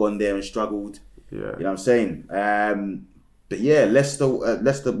 Liverpool gone there and struggled. Yeah. You know what I'm saying? But yeah, Leicester,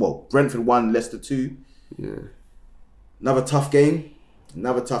 Brentford 1, Leicester 2. Yeah. Another tough game.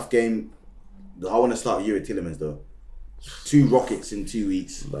 I want to start with Yuri Tillemans though. 2 rockets in 2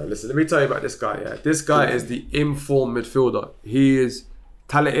 weeks. No, listen, let me tell you about this guy. Yeah, this guy is the informed midfielder. He is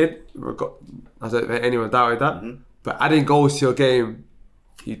talented. I don't think anyone doubted that. Mm-hmm. But adding goals to your game,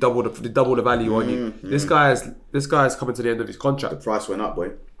 you double the value on you. This guy is coming to the end of his contract. The price went up,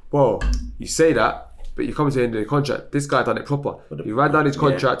 boy. Well, you say that, but you're coming to the end of the contract. This guy done it proper. He ran down his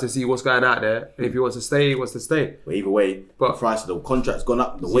contract to see what's going out there. And if he wants to stay, he wants to stay. But either way, the price of the contract's gone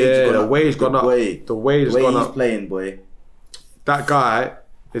up. The wage gone up. The wage he's playing, boy. That guy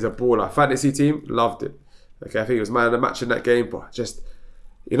is a baller. Fantasy team loved it. Okay, I think he was man of the match in that game, but just,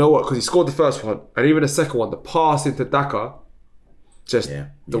 you know what? Because he scored the first one, and even the second one, the pass into Daka, just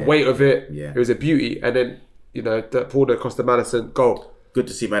the weight of it. Yeah. It was a beauty, and then pulled it across the Maddison goal. Good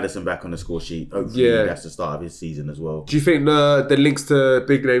to see Maddison back on the score sheet. Hopefully that's the start of his season as well. Do you think the links to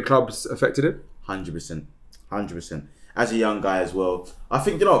big name clubs affected him? 100%. As a young guy as well. I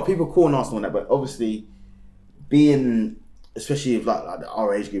think, people call on Arsenal on that, but obviously being, especially if like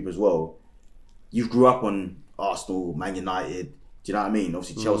our age group as well, you grew up on Arsenal, Man United, do you know what I mean?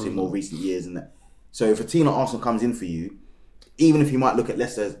 Obviously Chelsea in more recent years and that. So if a team like Arsenal comes in for you, even if you might look at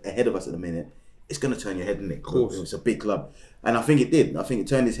Leicester as ahead of us at the minute, it's going to turn your head, isn't it? Of course. It's a big club. And I think it did. I think it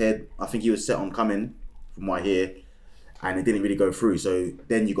turned his head. I think he was set on coming, from what I hear, and it didn't really go through. So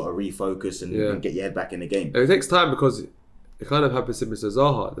then you got to refocus and get your head back in the game. And it takes time because it kind of happens similar to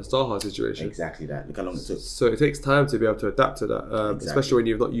the Zaha situation. Exactly that. Look how long it took. So it takes time to be able to adapt to that, especially when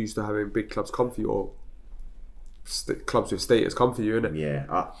you're not used to having big clubs come for you or clubs with status come for you, innit? Yeah,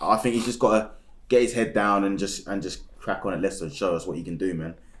 I think he's just got to get his head down and just crack on at Leicester and show us what he can do,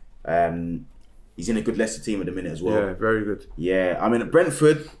 man. He's in a good Leicester team at the minute as well. Yeah, very good. Yeah, I mean at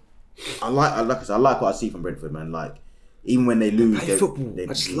Brentford, I like what I see from Brentford, man. Like even when they lose, they play football. I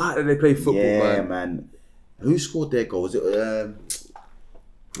just like that they play football, man. Who scored their goal? Was it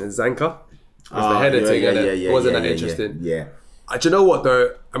Zanka? Was the header thing? It wasn't that interesting. Yeah. Do you know what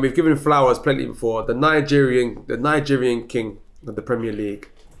though? And we've given Flowers plenty before. The Nigerian king of the Premier League,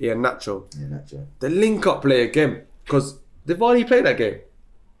 Iheanacho. The link up play again because they've already played that game.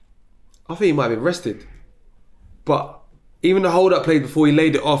 I think he might have been rested. But even the hold-up play before he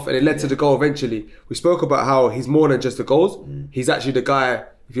laid it off and it led to the goal eventually, we spoke about how he's more than just the goals. He's actually the guy,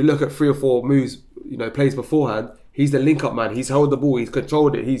 if you look at 3 or 4 moves, plays beforehand, he's the link-up man. He's held the ball, he's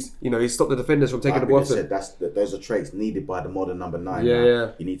controlled it, he's stopped the defenders from taking the ball off him. Those are traits needed by the modern number 9.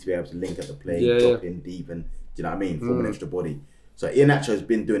 Yeah. You need to be able to link at the play, drop in deep and, do you know what I mean? Form an extra body. So Iheanacho's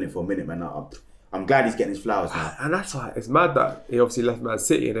been doing it for a minute, man. I'm glad he's getting his flowers now. And that's why it's mad that he obviously left Man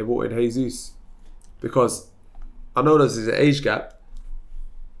City and they brought in Jesus, because I know there's an age gap,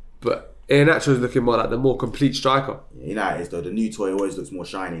 but Iheanacho's looking more like the more complete striker. Yeah, you know how it is though. The new toy always looks more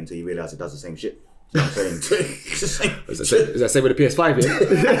shiny until you realise it does the same shit. You know what I'm saying? Is that same with the PS5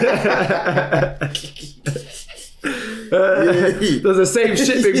 does the same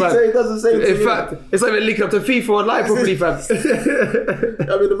shit, big man. It does the same In fact, it's like linking up to FIFA online properly, fam.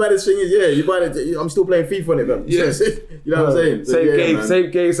 I mean, the maddest thing is, you buy it. I'm still playing FIFA on it, fam. Yeah. You know what I'm saying? So,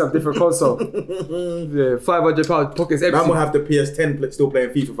 same game, some different console. Yeah, £500 pockets empty. Man will have the PS10 still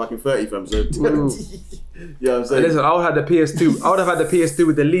playing FIFA fucking 30, fam. So, you know what I'm saying? Listen, I would have had the PS2. I would have had the PS2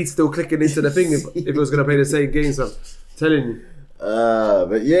 with the lead still clicking into the thing if it was going to play the same game. So, I'm telling you.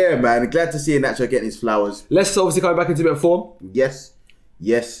 But yeah, man, glad to see Iheanacho getting his flowers. Leicester obviously coming back into a bit of form. Yes.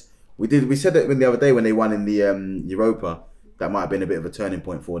 We said that the other day when they won in the Europa, that might have been a bit of a turning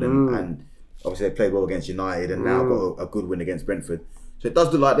point for them. And obviously they played well against United and now got a good win against Brentford. So it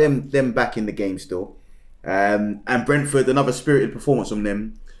does look like them back in the game still. And Brentford, another spirited performance from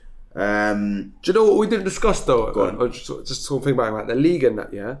them. Do you know what we didn't discuss though? Go on. Just sort of think about the league and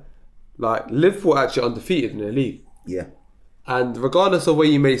that, yeah? Like, Liverpool are actually undefeated in the league. Yeah. And regardless of where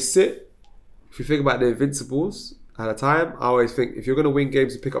you may sit, if you think about the Invincibles at a time, I always think if you're going to win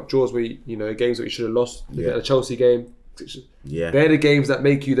games and pick up draws where games that you should have lost, look at the Chelsea game. Yeah. They're the games that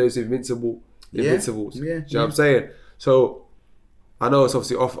make you those Invincibles. Yeah. Do you know what I'm saying? So, I know it's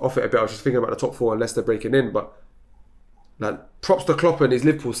obviously off it a bit. I was just thinking about the top four and Leicester breaking in, but like, props to Klopp and his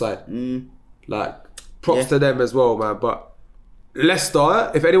Liverpool side. Like, props to them as well, man. But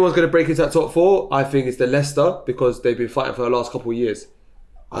Leicester, if anyone's going to break into that top four, I think it's the Leicester, because they've been fighting for the last couple of years.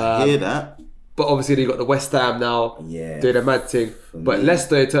 I hear that. But obviously they got the West Ham now doing a mad thing. But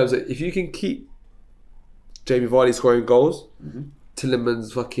Leicester, in terms of, if you can keep Jamie Vardy scoring goals,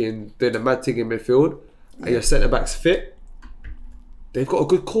 Tielemans fucking doing a mad thing in midfield, and your centre backs fit, they've got a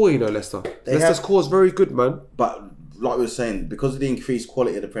good core, Leicester. Leicester's core is very good, man. But like we were saying, because of the increased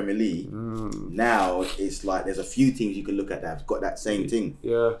quality of the Premier League, now it's like there's a few teams you can look at that have got that same thing.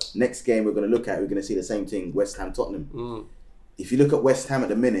 Yeah. Next game we're going to see the same thing, West Ham, Tottenham. If you look at West Ham at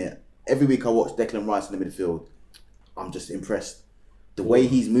the minute, every week I watch Declan Rice in the midfield, I'm just impressed. The way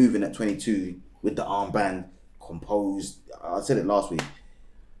he's moving at 22 with the armband, composed, I said it last week,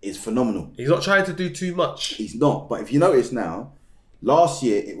 is phenomenal. He's not trying to do too much. He's not, but if you notice now, last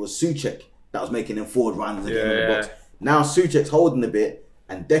year it was Souček that was making them forward runs and getting in the box. Now Souček's holding a bit,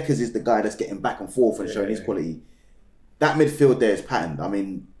 and Deckers is the guy that's getting back and forth and showing his quality. That midfield there is patterned. I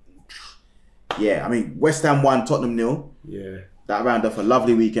mean, West Ham 1, Tottenham 0. Yeah. That round off a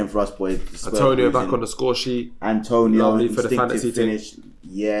lovely weekend for us, boys. Antonio back on the score sheet. Antonio, lovely for the fantasy finish.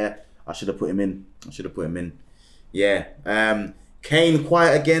 Yeah, I should have put him in. Yeah. Kane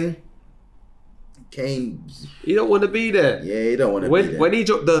quiet again. Kane, he don't want to be there. Yeah, he don't want to be there. When he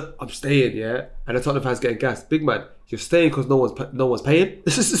dropped the "I'm staying," and the Tottenham fans getting gassed. Big man, you're staying because no one's paying.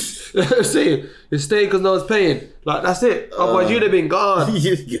 I'm saying you're staying because no one's paying. Like, that's it. Otherwise, you'd have been gone.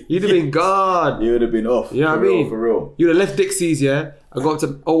 You'd have been gone. You would have been off. You know what I mean? For real. You'd have left Dixie's, and got up to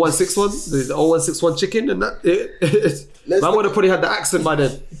 0161. There's the 0161 chicken, and that. Man would have probably had the accent by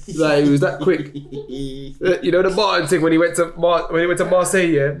then. Like, it was that quick. You know the Martin thing when he went to Marseille,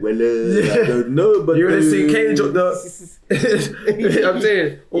 yeah? Well, I don't know, but you would have seen Kane drop the... I'm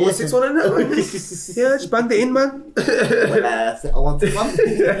saying, 0161 and that, man. Yeah, just banged it in, man. I want one.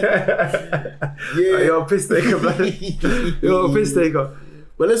 Yeah. You're a piss taker, man. You're a piss taker.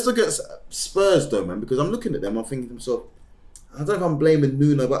 But let's look at Spurs, though, man, because I'm looking at them, I'm thinking to myself, I don't know if I'm blaming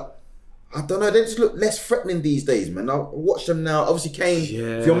Nuno, but I don't know, they just look less threatening these days, man. I watch them now. Obviously, Kane,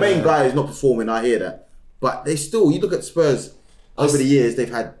 if your main guy is not performing, I hear that. But they still, you look at Spurs, over the years, they've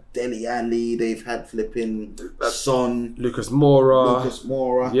had Dele Alli, they've had flipping Son, Lucas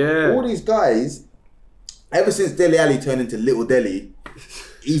Moura. Yeah. All these guys, ever since Dele Alli turned into Little Dele,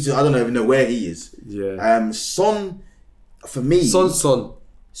 he's just, I don't even know where he is. Yeah. Son, for me... Son is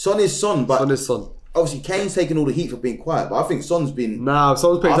Son, but... Son is Son. Obviously, Kane's taking all the heat for being quiet, but I think Son's been...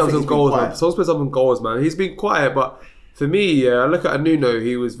 Son's played some goals, man. Son's played some goals, man. He's been quiet, but for me, I look at Nuno,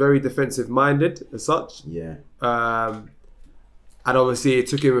 he was very defensive-minded as such. Yeah. And obviously, it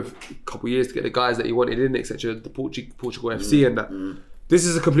took him a couple of years to get the guys that he wanted in, etc. The Portugal FC and that. This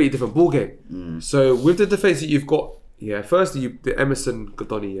is a completely different ballgame. So, with the defence that you've got, firstly, the Emerson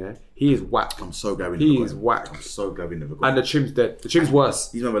Godoni, he is whack. I'm so glad we never got him. He is whack. I'm so glad we never got him. And the Chim's dead. The Chim's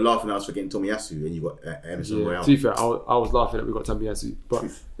worse. You remember laughing at us for getting Tomiyasu and you got Emerson Royale. To be fair, I was laughing that we got Tomiyasu.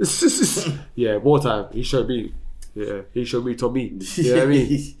 But, wartime, he showed me. Yeah, he showed me Tommy. You know what I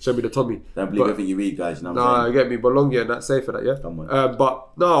mean? Showed me the Tommy. Don't believe everything you read, guys. You know what Nah, I'm you get me. Bologna and that's safe for that, yeah? Come on.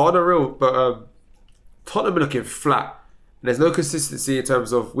 But, no, on the real, Tottenham are looking flat. There's no consistency in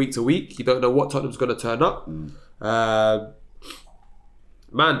terms of week to week. You don't know what Tottenham's going to turn up.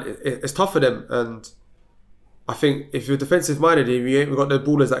 Man, it's tough for them. And I think if you're defensive minded, if you ain't got no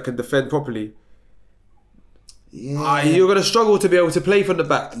ballers that can defend properly, you're going to struggle to be able to play from the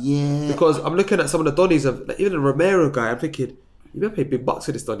back. Yeah. Because I'm looking at some of the Donnies, even the Romero guy, I'm thinking, you better pay big bucks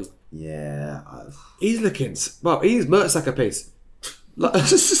for this Donny. Yeah. He's looking, well, he's Mertesacker pace. Like,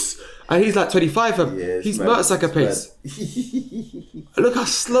 and he's like 25. He's Mertesacker pace. Look how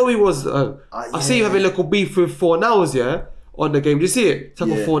slow he was. I see you having a little beef with Fornals, yeah, on the game. Do you see it? Talk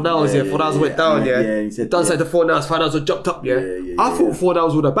about Fornals, yeah. Fornals went down, yeah. He said, done like the Fornals had jumped up, yeah. I thought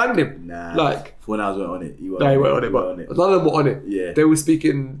Fornals would have banged him. Nah. Like, Fornals went on it. He went on it, but none of them were on it. Yeah. They were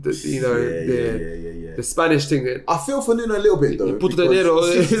speaking, the Spanish thing. I feel for Nuno a little bit though.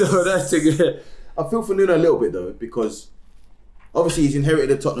 That thing, yeah. I feel for Nuno a little bit though, because obviously he's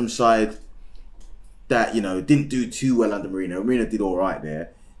inherited a Tottenham side that, didn't do too well under Mourinho. Mourinho did all right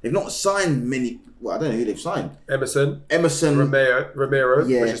there. They've not signed many. Well, I don't know who they've signed. Emerson, Yeah. Romero,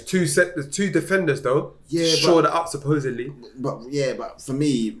 which is two defenders though. Yeah, shored it up supposedly. But for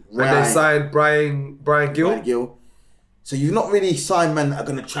me, and they signed Brian Gill. So you've not really signed men that are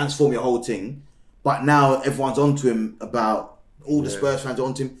going to transform your whole thing. But now everyone's onto him about all the Spurs fans are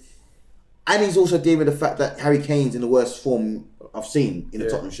onto him. And he's also dealing with the fact that Harry Kane's in the worst form I've seen in a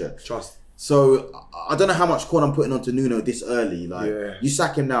Tottenham shirt. Trust. So I don't know how much corn I'm putting onto Nuno this early. You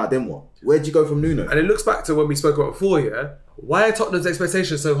sack him now, then what? Where'd you go from Nuno? And it looks back to when we spoke about before, yeah? Why are Tottenham's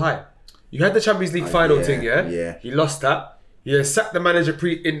expectations so high? You had the Champions League final thing, yeah? Yeah. He lost that. You sacked the manager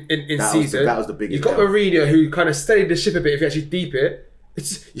in season. That was the biggest. You got Mourinho, who kind of steadied the ship a bit if you actually deep it.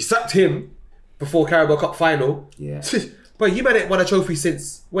 You sacked him before Carabao Cup final. Yeah. But you man ain't won a trophy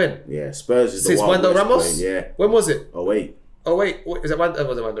since when? Yeah, Spurs is since the Wild Wanda West Ramos? play, yeah. When was it? Oh wait, is it Wanda?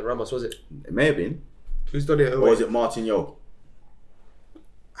 Was it Wanda Ramos? Was it? It may have been. Who's done it? Or was it Martin Yo?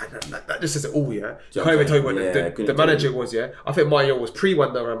 That just says it all, yeah. Can't even tell you what the manager was, yeah. I think Mario was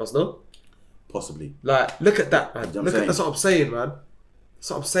pre-Wanda Ramos, no? Possibly. Like, look at that, man. That's what I'm saying, man. That's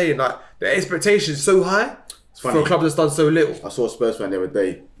what I'm saying. Like, the expectation's so high for a club that's done so little. I saw a Spurs fan the other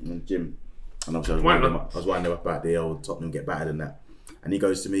day in the gym, and obviously I was winding up about the old Tottenham get battered and that. And he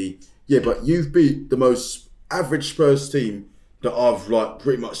goes to me, yeah, but you've beat the most average Spurs team that I've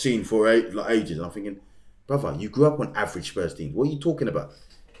pretty much seen for ages. And I'm thinking, brother, you grew up on average Spurs teams. What are you talking about?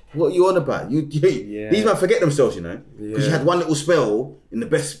 What are you on about? These men forget themselves, because you had one little spell in the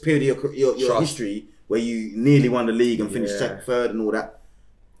best period of your history where you nearly won the league and finished second, third, and all that.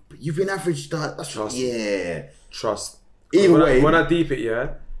 But you've been average. That's trust. Yeah, trust. Either way, when I deep it,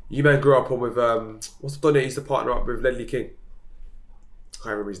 you man grew up on with what's the Donny used to partner up with Ledley King. I can't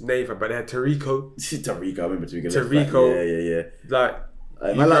remember his name, but they had Tarico. Tarico, I remember Tarico. Yeah. Like,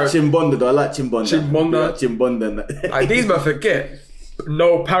 I like Chimbonda though. I like Chimbonda. Chimbonda. These men forget.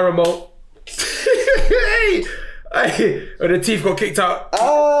 No Paramount. Hey, and the teeth got kicked out.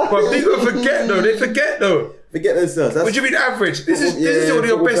 But these men forget though. They forget though. Forget themselves. What do you mean average? This is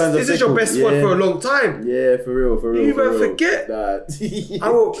your best. This is your best squad for a long time. Yeah, for real. You man forget.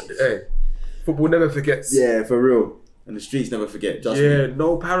 Football never forgets. Yeah, for real. And the streets never forget.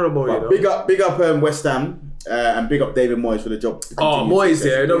 No Paramount. Big up West Ham and big up David Moyes for the job. Moyes,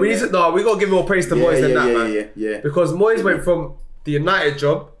 we got to give more praise to Moyes than that, man. Because Moyes went from the United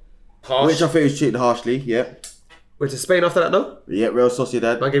job, harsh, which I think was treated harshly. Yeah. Went to Spain after that, no? Yeah, Real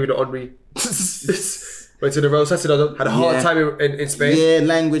Sociedad. Man gave you the Henri. Went to the Real Sociedad. Had a hard time in Spain. Yeah,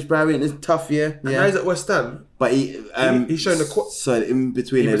 language barrier. It's tough. Yeah. And now he's at West Ham. But he's shown the. So in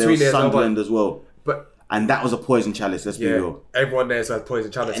between there was Sunderland as well. And that was a poison chalice, let's be real. Everyone there's had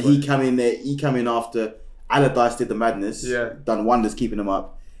poison chalice. And he came in after Allardyce did the madness, done wonders keeping him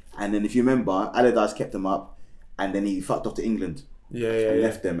up. And then if you remember, Allardyce kept him up and then he fucked off to England. And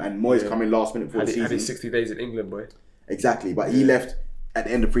left them. And Moyes come in last minute before the season. Had his 60 days in England, boy. Exactly, but he left at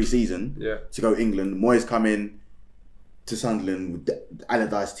the end of pre-season to go England. Moyes come in to Sunderland with the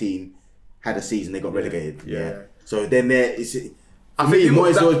Allardyce team, had a season, they got relegated. So then I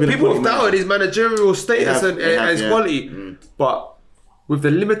think people have doubted his managerial status and his quality, but with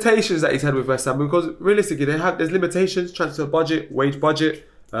the limitations that he's had with West Ham, because realistically there's limitations, transfer budget, wage budget,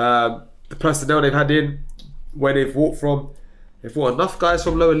 the personnel they've had in, where they've brought enough guys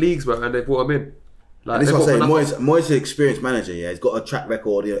from lower leagues, and they've brought them in. And this is what I'm saying, Moyes is an experienced manager, he's got a track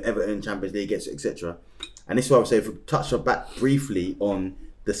record, Everton, Champions League, etc. And this is why I would say, if we touch back briefly on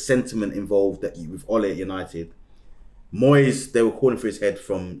the sentiment involved with Ole at United, Moyes, they were calling for his head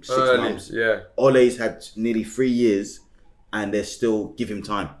from 6 months. Yeah. Ole's had nearly 3 years, and they still give him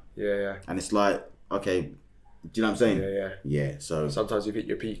time. Yeah. And it's like, okay, do you know what I'm saying? Yeah. Yeah, so... Sometimes you've hit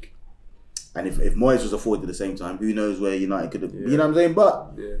your peak. And if Moyes was afforded at the same time, who knows where United could have... You know what I'm saying?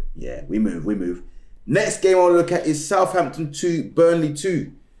 But, yeah, we move. Next game I want to look at is Southampton 2, Burnley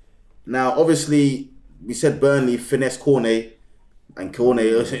 2. Now, obviously, we said Burnley finesse Cornet, and Cornet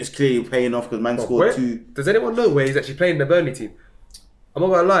is clearly paying off because man scored 2. Does anyone know where he's actually playing in the Burnley team? I'm not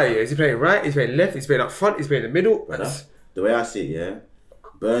gonna lie, is he playing right? He's playing left? He's playing up front? He's playing in the middle? The way I see it,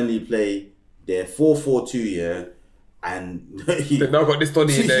 Burnley play their 4-4-2, and they've now got this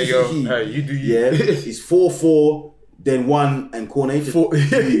Donny in there, yo. Hey, you do you. Yeah, it's 4-4, then 1, and Cornet. As long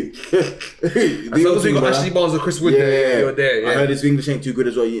as we got Ashley Barnes and Chris Wood there, you're there. I heard his English ain't too good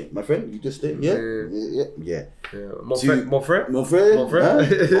as well. Yeah, my friend, you just there? Yeah. Mon frère. Huh?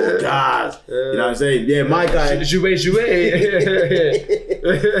 Oh, God. You know what I'm saying? Yeah, my guy.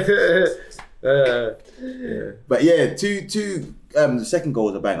 But yeah, two. The second goal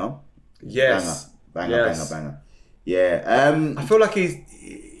was a banger. Yes. Banger. Yeah. I feel like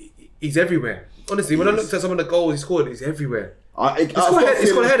he's everywhere. Honestly, when I looked at some of the goals he scored, he's everywhere. He scored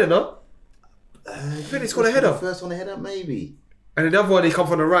a header, no? I think he scored a header. First on a header, maybe. And the other one, he come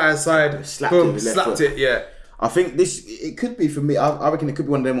from the right hand side, slapped it. Yeah. I think it could be for me. I reckon it could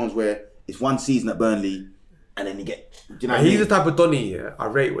be one of them ones where it's one season at Burnley, and then you get. Do you know what I mean? He's the type of Donny I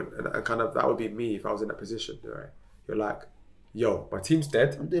rate when, and kind of that would be me if I was in that position. Right? You're like, yo, my team's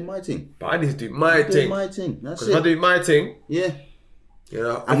dead. I'm doing my thing. But I need to do my thing. That's it. Because if I do my thing, yeah. You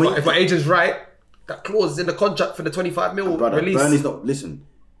know, if my agent's right, that clause is in the contract for the 25 mil release. Burnley's not. Listen,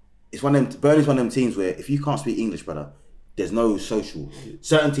 it's Burnley's one of them teams where if you can't speak English, brother, there's no social.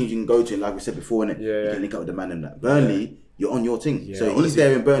 Certain teams you can go to, like we said before, innit? Yeah, you can link up with the man and that. Burnley, you're on your thing. Yeah, so honestly, he's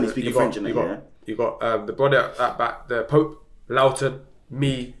there in Burnley speaking French and that. You got the brother at back, the Pope, Loughton,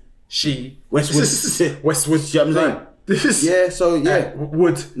 me, she, Westwood. You know what I'm saying?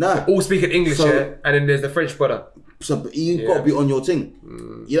 Wood. Nah. All speaking English, and then there's the French brother. So you got to be on your thing.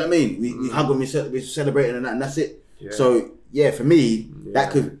 You know what I mean? We hug them, we're celebrating and that's it. Yeah. So for me,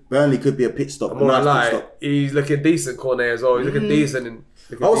 Burnley could be a pit stop. I'm not lie, he's looking decent, Cornet as well. He's looking decent.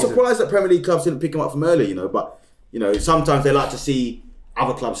 I was surprised that Premier League clubs didn't pick him up from early, but sometimes they like to see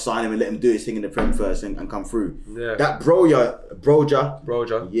other clubs sign him and let him do his thing in the Prem first and come through. Yeah. That Broja,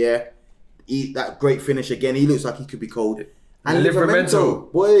 yeah, that great finish again. He looks like he could be cold. And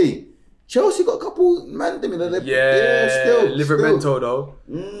Livramento, boy. Chelsea got a couple man. Livramento though.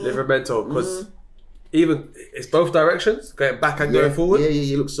 Livramento, because even it's both directions, going back and going forward. Yeah,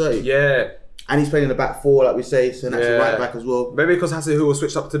 he looks safe. Yeah. And he's playing in the back four, like we say, so an actual right back as well. Maybe because Hassan will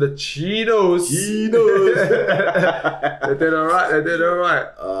switch up to the Chinos. They did alright. They're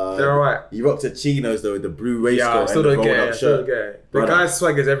alright. He rocked the Chinos though with the blue waistcoat. Yeah, I still don't get it. The guy's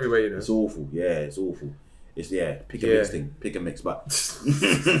swag is everywhere, It's awful. Yeah, it's awful. It's pick a mix thing. Pick a mix, but a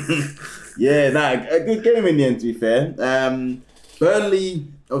good game in the end. To be fair, Burnley.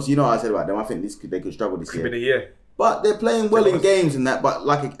 Obviously, you know what I said about them. I think they could struggle this year. Could be the year, but they're playing well in games and that. But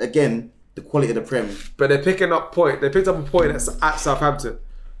like again, the quality of the Prem. But they're picking up point. They picked up a point at Southampton.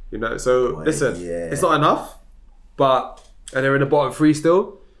 So listen, it's not enough. But and they're in the bottom three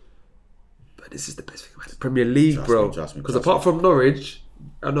still. But this is the best thing about the Premier League, bro. Because apart from Norwich.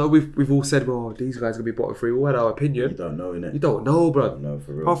 I know we've all said, well, these guys are going to be bottom three. We had our opinion. You don't know, innit? You don't know, bro. No,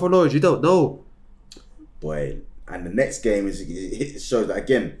 for real. Apart from Norwich, you don't know. Boy, and the next game it shows that,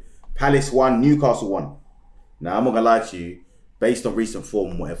 again, Palace won, Newcastle won. Now, I'm not going to lie to you, based on recent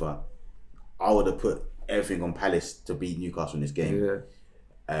form and whatever, I would have put everything on Palace to beat Newcastle in this game.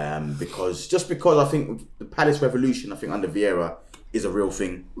 Yeah. Because I think the Palace revolution, I think under Vieira, is a real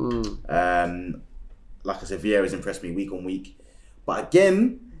thing. Like I said, Vieira's impressed me week on week. But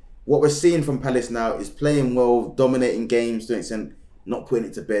again, what we're seeing from Palace now is playing well, dominating games, and not putting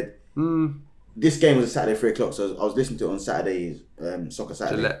it to bed. This game was a Saturday 3 o'clock, so I was listening to it on Saturdays, Soccer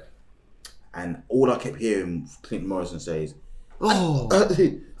Saturday. Gillette. And all I kept hearing Clinton Morrison say is, Palace,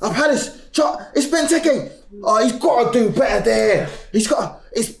 it's Benteke. Oh, he's got to do better there. It's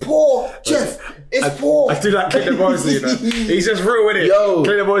poor, Jeff. It's poor. I do like Clinton Morrison, He's just real, isn't it? Yo,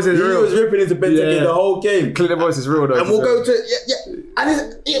 Clinton Morrison is real. He was ripping into Benteke the whole game. Clinton Morrison is real, though. And we'll go to,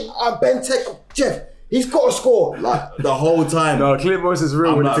 and Benteke, Jeff, he's got to score, like, the whole time. No, Clinton Morrison is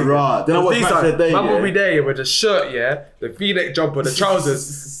real. I'm like, right. Then I watch Match of the Day, Man will be there with the shirt, the V-neck jumper, the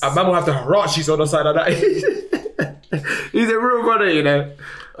trousers, and man will have the Harachis on the side of that. He's a real brother,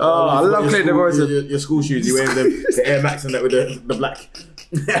 I love Clinton Morrison. Your school shoes, you wearing the Air Max and that with the black.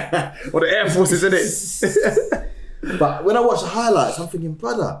 Or the Air Forces, innit? But when I watch the highlights, I'm thinking,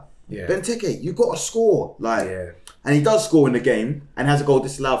 brother, Yeah. Benteke, you got to score. Like, Yeah. and he does score in the game and has a goal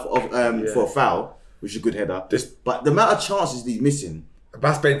disallowed for a foul, which is a good header. But the amount of chances he's missing.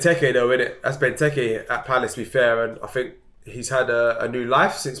 That's Benteke though, isn't it? That's Benteke at Palace, to be fair, and I think he's had a new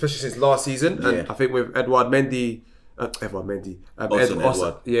life, especially since last season. And Yeah. I think with Edouard Mendy, Edouard.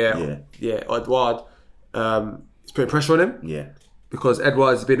 Edouard, he's putting pressure on him Yeah. because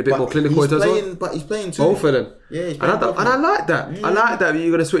Edouard's been a bit more clinical as well. But he's playing too. Both of them. Yeah, he's and I playing both of them. like that. I like that you're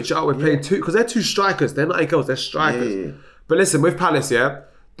going to switch it up with playing two, because they're two strikers. They're not like girls, they're strikers. Yeah. But listen, with Palace, they're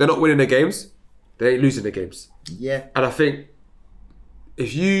not winning the games. They ain't losing the games. Yeah. And I think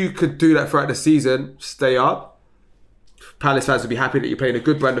if you could do that throughout the season, stay up, Palace fans would be happy that you're playing a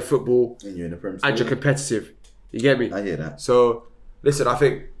good brand of football And you're in the Premier and you're League. competitive. You get me? I hear that. So, listen, I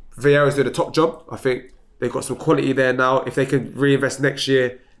think Vieira's doing a top job. I think they've got some quality there now. If they can reinvest next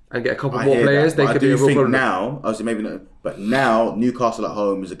year and get a couple more hear players, that, they but could I be a do real think problem. now, obviously maybe not, but now Newcastle at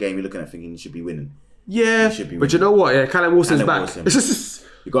home is a game you're looking at thinking you should be winning. Yeah, should be but you winning. know what? Yeah, Callum Wilson's Callum back. Wilson.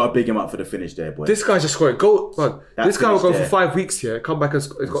 You got to big him up for the finish there, boy. This guy's just scoring goal. Man, That this guy will go finish for there. 5 weeks here, come back and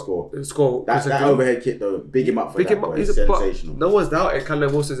score. That overhead kick though, big him up for Pick that. him up. Boy. He's It's a, sensational. no one's doubted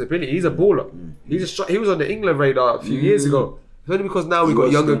Callum Wilson's ability. He's a baller. He was on the England radar a few years ago. It's only because now we've got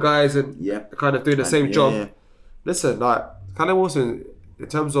was younger still- guys and Yeah. kind of doing the same Yeah, job. yeah. Listen, like Callum Wilson, in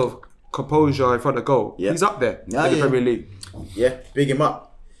terms of composure in front of goal, Yeah. he's up there Yeah, in the yeah. Premier League. Yeah, big him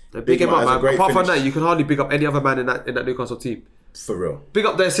up. Big him up, That's a man. great Apart from finish. that, you can hardly big up any other man in that Newcastle team. For real. Big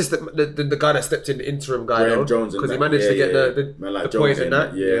up the assistant, the guy that stepped in, the interim guy, Graham Jones and because he that. managed to Yeah, get yeah. Man like the point Jones in in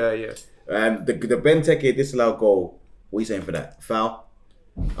that. that, yeah. Yeah. The Benteke disallowed goal. What are you saying for that? Foul?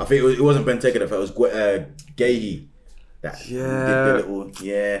 I think it wasn't Benteke that foul. It was Gahey. That Yeah. did the little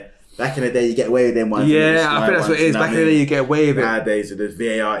Back in the day, you get away with them ones. Yeah, I think that's what it is. Back in the day, you get away with it. Nowadays, with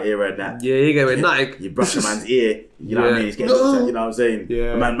the VAR era and that. Yeah, you get with nothing. You brush a man's ear, you know what I Yeah. mean? He's getting looked at, you know what I'm saying?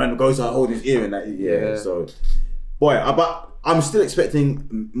 Yeah. A man goes to hold his ear and that. Yeah. Yeah. So, boy, but I'm still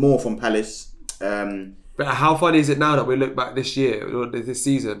expecting more from Palace. But how funny is it now that we look back this year, or this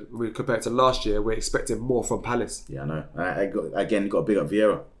season, compared to last year, we're expecting more from Palace. Yeah, I know. Got to big up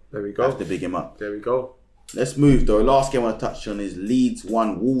Vieira. There we I go. have to big him up. There we go. Let's move though. Last game I want to touch on is Leeds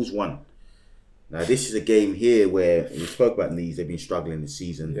 1, Wolves 1. Now this is a game here where we spoke about Leeds. They've been struggling this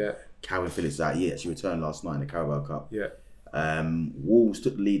season. Yeah. Calvin Phillips out. He actually returned last night in the Carabao Cup. Yeah. Wolves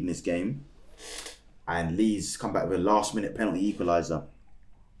took the lead in this game, and Leeds come back with a last-minute penalty equaliser.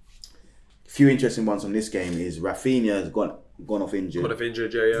 A few interesting ones from this game is Rafinha has gone off injured. Got of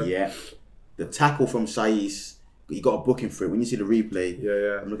injured, yeah. Yeah. The tackle from Saiss, he got a booking for it. When you see the replay,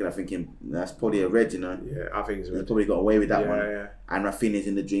 Yeah. I'm looking at thinking that's probably a red, you know. Yeah, I think it's He red. probably got away with that Yeah, one. yeah. And Rafinha's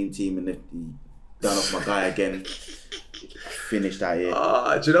in the dream team, and he done off my guy again. Finished out here.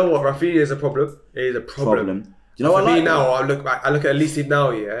 Do you know what? Rafinha is a problem. He is a problem. Do you know what For I me like? now, I look back. I look at least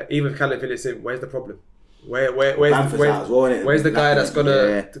now. Yeah, even if Callum Phillips in, where's the problem? Where's Bamford's out as well, innit? where's the guy that's gonna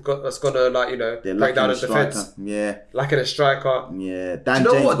Yeah. like They're break down the lacking a defense? striker. Yeah. Lacking a striker. Yeah. Do Dan you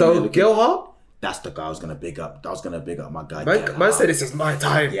know James what gonna though? be looking- Gilhart. That's the guy I was gonna big up. I was gonna big up my guy. Man Gilhart. said this is my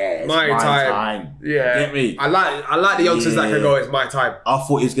time. Yeah, it's my time. Yeah. Get me? I like the youngsters that can Yeah. go. It's my time. I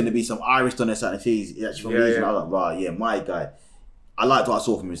thought it was gonna be some Irish on there, something. He's actually from Yeah, Leeds, yeah. and I was like, right, yeah, my guy. I liked what I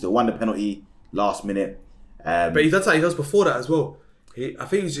saw from him. Still won the penalty last minute. But he's done something else before that as well. I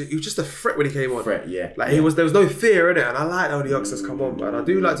think he was just a threat when he came on. Threat, yeah. Like there was no fear in it, and I like how the youngsters come on, man. I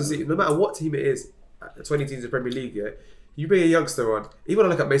do like to see, no matter what team it is, 20 teams in the Premier League, yeah, you bring a youngster on. Even when I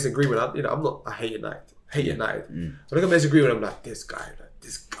look at Mason Greenwood, I hate United. When I look at Mason Greenwood, I'm like, this guy,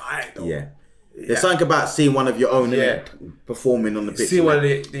 though. Yeah. There's something about seeing one of your own Yeah. performing on the pitch. See one of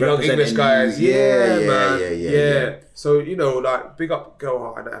the young English guys, man. Yeah. So like big up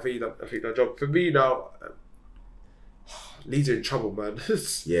Gilhart, and I think he done a job. For me now, Leeds are in trouble, man.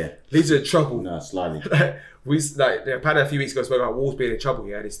 Yeah. Leeds are in trouble. No, slightly. Panna a few weeks ago spoke about Wolves being in trouble,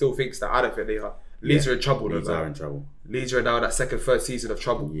 yeah, and he still thinks that. I don't think they are. Leeds are in trouble, Leeds though, are man. in trouble. Leeds are now in that second, third season of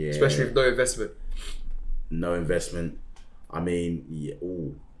trouble, Yeah. especially with no investment. No investment. I mean, yeah.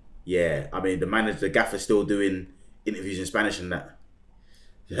 Ooh. Yeah. I mean, the gaffer's still doing interviews in Spanish and that.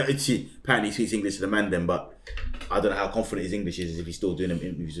 Apparently he speaks English to the man then, but I don't know how confident his English is if he's still doing them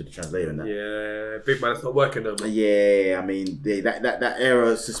interviews with the translator and that. Yeah, big man, it's not working though, man. Yeah, I mean, that era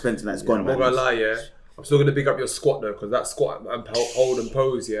of suspension that's gone, I'm man. not gonna lie, yeah. I'm still gonna pick up your squat though, because that squat and hold and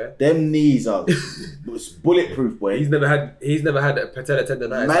pose, yeah. Them knees are bulletproof, boy. He's never had a patella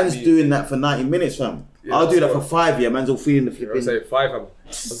tendonitis. Man's like doing that for 90 minutes, fam. Yeah, I'll do that that's for what- 5 years. Man's all feeling the I'm flipping. saying 5, I'm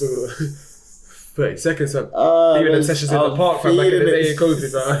talking about 30 seconds, fam. Ah, Even in man's- sessions in the I'm park, fam, back in the feeling day it. in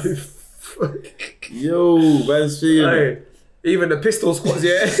COVID, man. Yo, man's feeling it. Hey, even the pistol squats,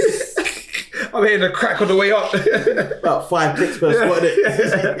 yeah. I'm hitting a crack on the way up. About 5 clicks per squad.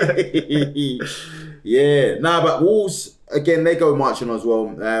 Yeah, but Wolves again, they go marching as well.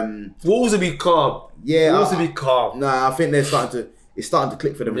 Wolves will be calm. Yeah, Wolves will be calm. Nah, I think it's starting to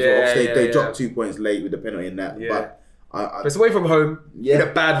click for them as well. Obviously, they dropped 2 points late with the penalty in that, but it's away from home. Yeah,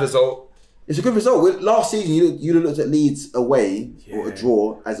 a bad result. It's a good result. Last season, you'd have looked at Leeds away or a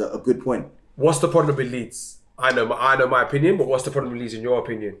draw as a good point. What's the problem with Leeds? I know my opinion, but what's the problem with Leeds in your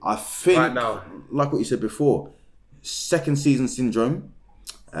opinion? I think, right now, like what you said before, second season syndrome.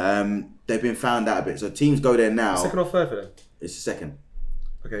 They've been found out a bit. So teams go there now. Second or third for them? It's the second.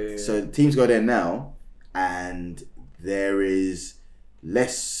 Okay. Yeah. So teams go there now, and there is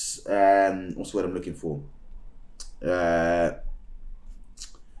less. What's the word I'm looking for? They're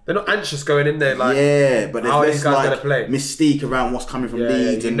not anxious going in there, like but there's less play? Mystique around what's coming from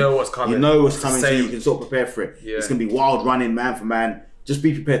Leeds. You know what's coming. You know what's coming, so you can sort of prepare for it. Yeah. It's gonna be wild running, man for man. Just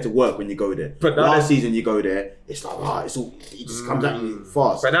be prepared to work when you go there. But last season you go there, it's like it just comes at you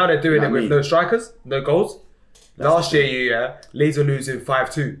fast. But now they're doing it with no strikers, no goals. Last year, Leeds were losing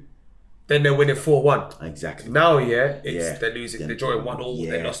 5-2. Then they're winning 4-1. Exactly. Now, they're losing. They're drawing 1-1.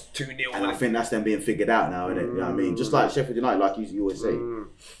 They lost 2-0. And I think that's them being figured out now, isn't it? You know what I mean? Just like Sheffield United, like you always say.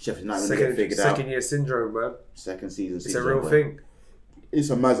 Sheffield United, when they get figured out. Second year syndrome, man. Second season syndrome. It's a real thing. It's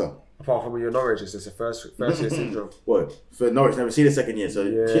a mazza. Apart from your Norwich, it's just a first year syndrome. What? For Norwich, never seen a second year, so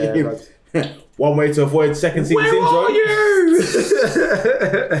yeah. One way to avoid second season syndrome. Where are you?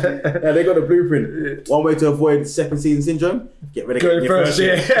 Yeah, they got the blueprint. One way to avoid second season syndrome: get rid of your first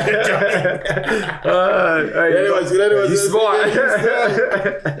year. Anyways, you smart. I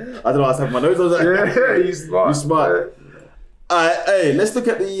don't know. I was having my nose. I was like, yeah, you smart. You smart. Alright, hey, let's look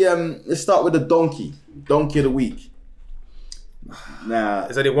at the. Let's start with the donkey of the week. Nah,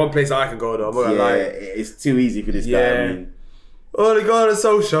 there's only one place I can go though. I'm not gonna lie. It's too easy for this guy. I mean, Ole Gunnar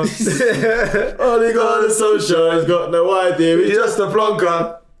Solskjaer. Ole Gunnar Solskjaer has got no idea. He's just a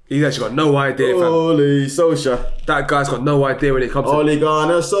plonker. He's actually got no idea, fam. Ole Solskjaer. That guy's got no idea when it comes to Ole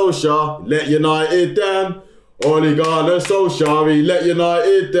Gunnar Solskjaer, let United down. Ole Gunnar Solskjaer, he let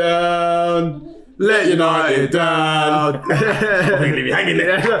United down. Let United down. I'm going to leave you hanging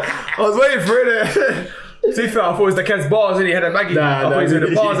there. I was waiting for it. To be fair, I thought it was the Kent's bars and he had a Maggie. I thought he was in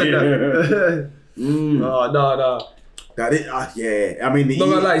the bars in there. No. That is, yeah. I mean, not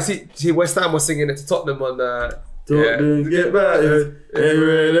gonna lie. See, West Ham was singing it to Tottenham on. Tottenham get battered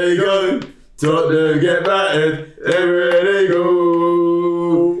everywhere they go. Tottenham get battered everywhere they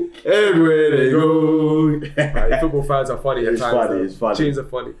go. Everywhere they go. Football fans are funny at times. It's funny. Tunes are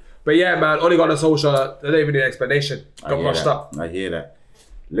funny. But yeah, man, Ole Gunnar Solskjaer, they don't even need an explanation. Got rushed up. I hear that.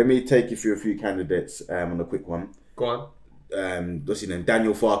 Let me take you through a few candidates on a quick one. Go on. What's his name?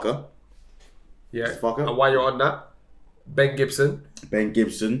 Daniel Farker. Yeah. Farker. And while you're on that, Ben Gibson.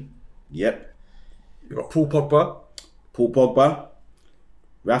 Yep. You got Paul Pogba.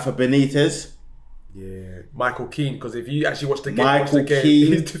 Rafa Benitez. Yeah. Michael Keane, because if you actually watch the game,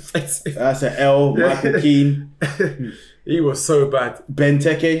 he's defensive. That's an L. Michael Keane. He was so bad.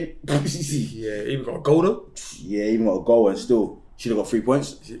 Benteke. Yeah, even got a goal though. Yeah, even got a goal and still should have got 3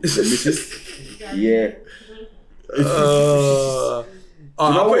 points. Yeah.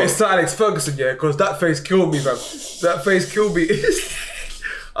 I put it Sir Alex Ferguson, because that face killed me, man. That face killed me.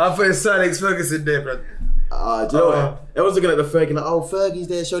 I put it Sir Alex Ferguson there, man. Do you know what? Everyone's looking at the Fergie like, Fergie's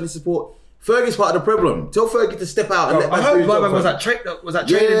there showing his support. Fergie's part of the problem. Tell Fergie to step out and let I hope my man was that training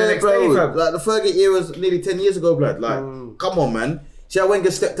the next day, fam. Like the Fergie era was nearly 10 years ago, blood. Like, come on, man. See how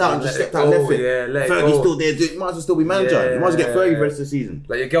Wenger stepped out and just stepped out left it. Yeah, Fergie's still there. You might as well still be manager. Yeah, you might as well get Fergie for the rest of the season.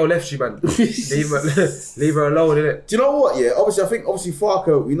 Like your girl left you, man. leave her alone, innit? Do you know what? Yeah, obviously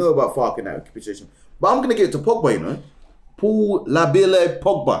Farker. We know about Farker in that situation, but I'm gonna give it to Pogba. You know, Paul Labile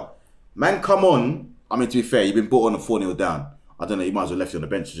Pogba. Man, come on. I mean, to be fair, you've been brought on a 4-0 down. I don't know. You might as well left you on the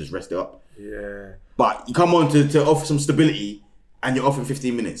bench to just rest it up. Yeah. But you come on to offer some stability, and you're offering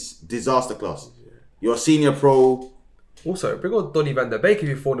 15 minutes. Disaster class. Yeah. You're a senior pro. Also, bring on Donny van der Beek if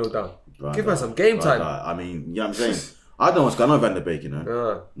you're 4-0 down. Give her some game time. I mean, you know what I'm saying? I don't know what's going on with Van der Beek, you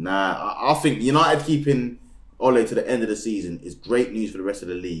know? Nah, I think United keeping Ole to the end of the season is great news for the rest of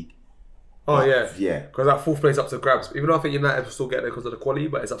the league. Oh, but, yeah. Because that fourth place up to grabs. Even though I think United will still get there because of the quality,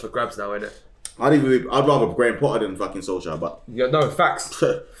 but it's up for grabs now, isn't it? I'd rather Graham Potter than fucking Solskjaer, but... Yeah, no, facts.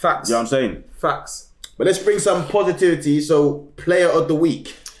 Facts. You know what I'm saying? Facts. But let's bring some positivity. So, player of the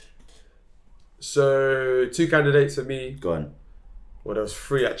week. So, 2 candidates for me. Go on. Well, there was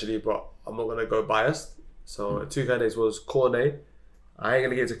 3 actually, but I'm not going to go biased. So, 2 candidates was Cornet. I ain't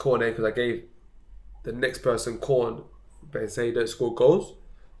going to get to Cornet because I gave the next person Corn, but say he don't score goals.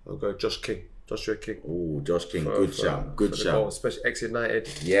 I'll go Josh King. Joshua King. Oh, Josh King, good shout. Good shout. Goal, especially ex-United.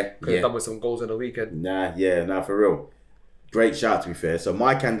 Yeah, Could have done with some goals on the weekend. Nah, for real. Great shout, to be fair. So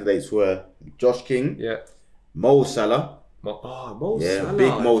my candidates were Josh King, Yeah. Mo Salah. Mo Yeah, Salah.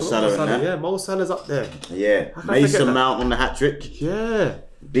 big Mo Salah in that. Yeah, Mo Salah's up there. Yeah, How can I forget Mason that? Mount on the hat trick. Yeah.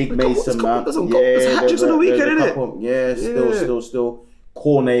 Big Mason Mount. There's a hat-tricks on the weekend, innit? Yeah, still.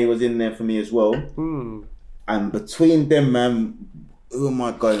 Cornet was in there for me as well. And between them, man, who am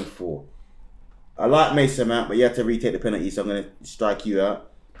I going for? I like Mason Mount, but you had to retake the penalty, so I'm going to strike you out.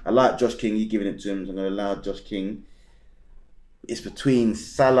 I like Josh King, you giving it to him, so I'm going to allow Josh King. It's between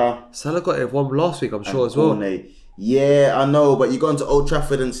Salah Salah got it one last week, I'm sure, and as well. Cornet. Yeah, I know, but you got into Old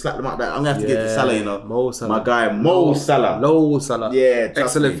Trafford and slapped them like that. I'm going to have to give it to Salah, you know. Mo Salah. My guy, Mo Salah. Mo Salah. Yeah, trust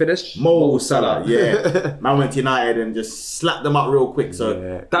excellent me. finish. Mo Salah, yeah. Man went to United and just slapped them up real quick.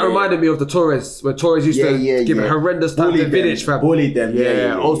 So That reminded me of the Torres, when Torres used to give a horrendous time to Vidic, fam. Bullied them,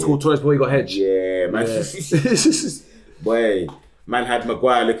 yeah. Old school Torres before he got hedged. Yeah, man. Yeah. Boy, man had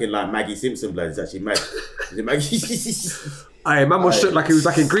Maguire looking like Maggie Simpson, blood. It's actually mad. Is it Maggie? Aye, man was shook like he was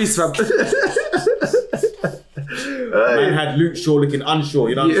back in Greece, fam. Man had Luke Shaw looking unsure,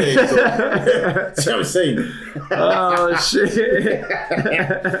 you know what I'm saying? So, that's what I'm saying. Oh, shit.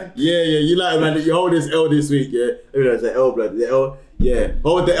 Yeah, you like it, man. You hold this L this week, yeah. You know, it's the L, blood. The L, yeah.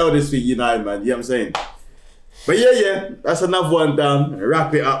 Hold the L this week, United, man. You know what I'm saying? But yeah, that's another one done.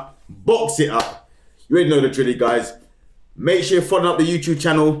 Wrap it up. Box it up. You already know the drill, guys. Make sure you follow up the YouTube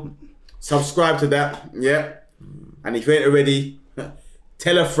channel. Subscribe to that, yeah. And if you ain't already,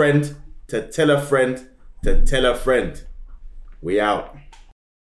 tell a friend to tell a friend to tell a friend. We out.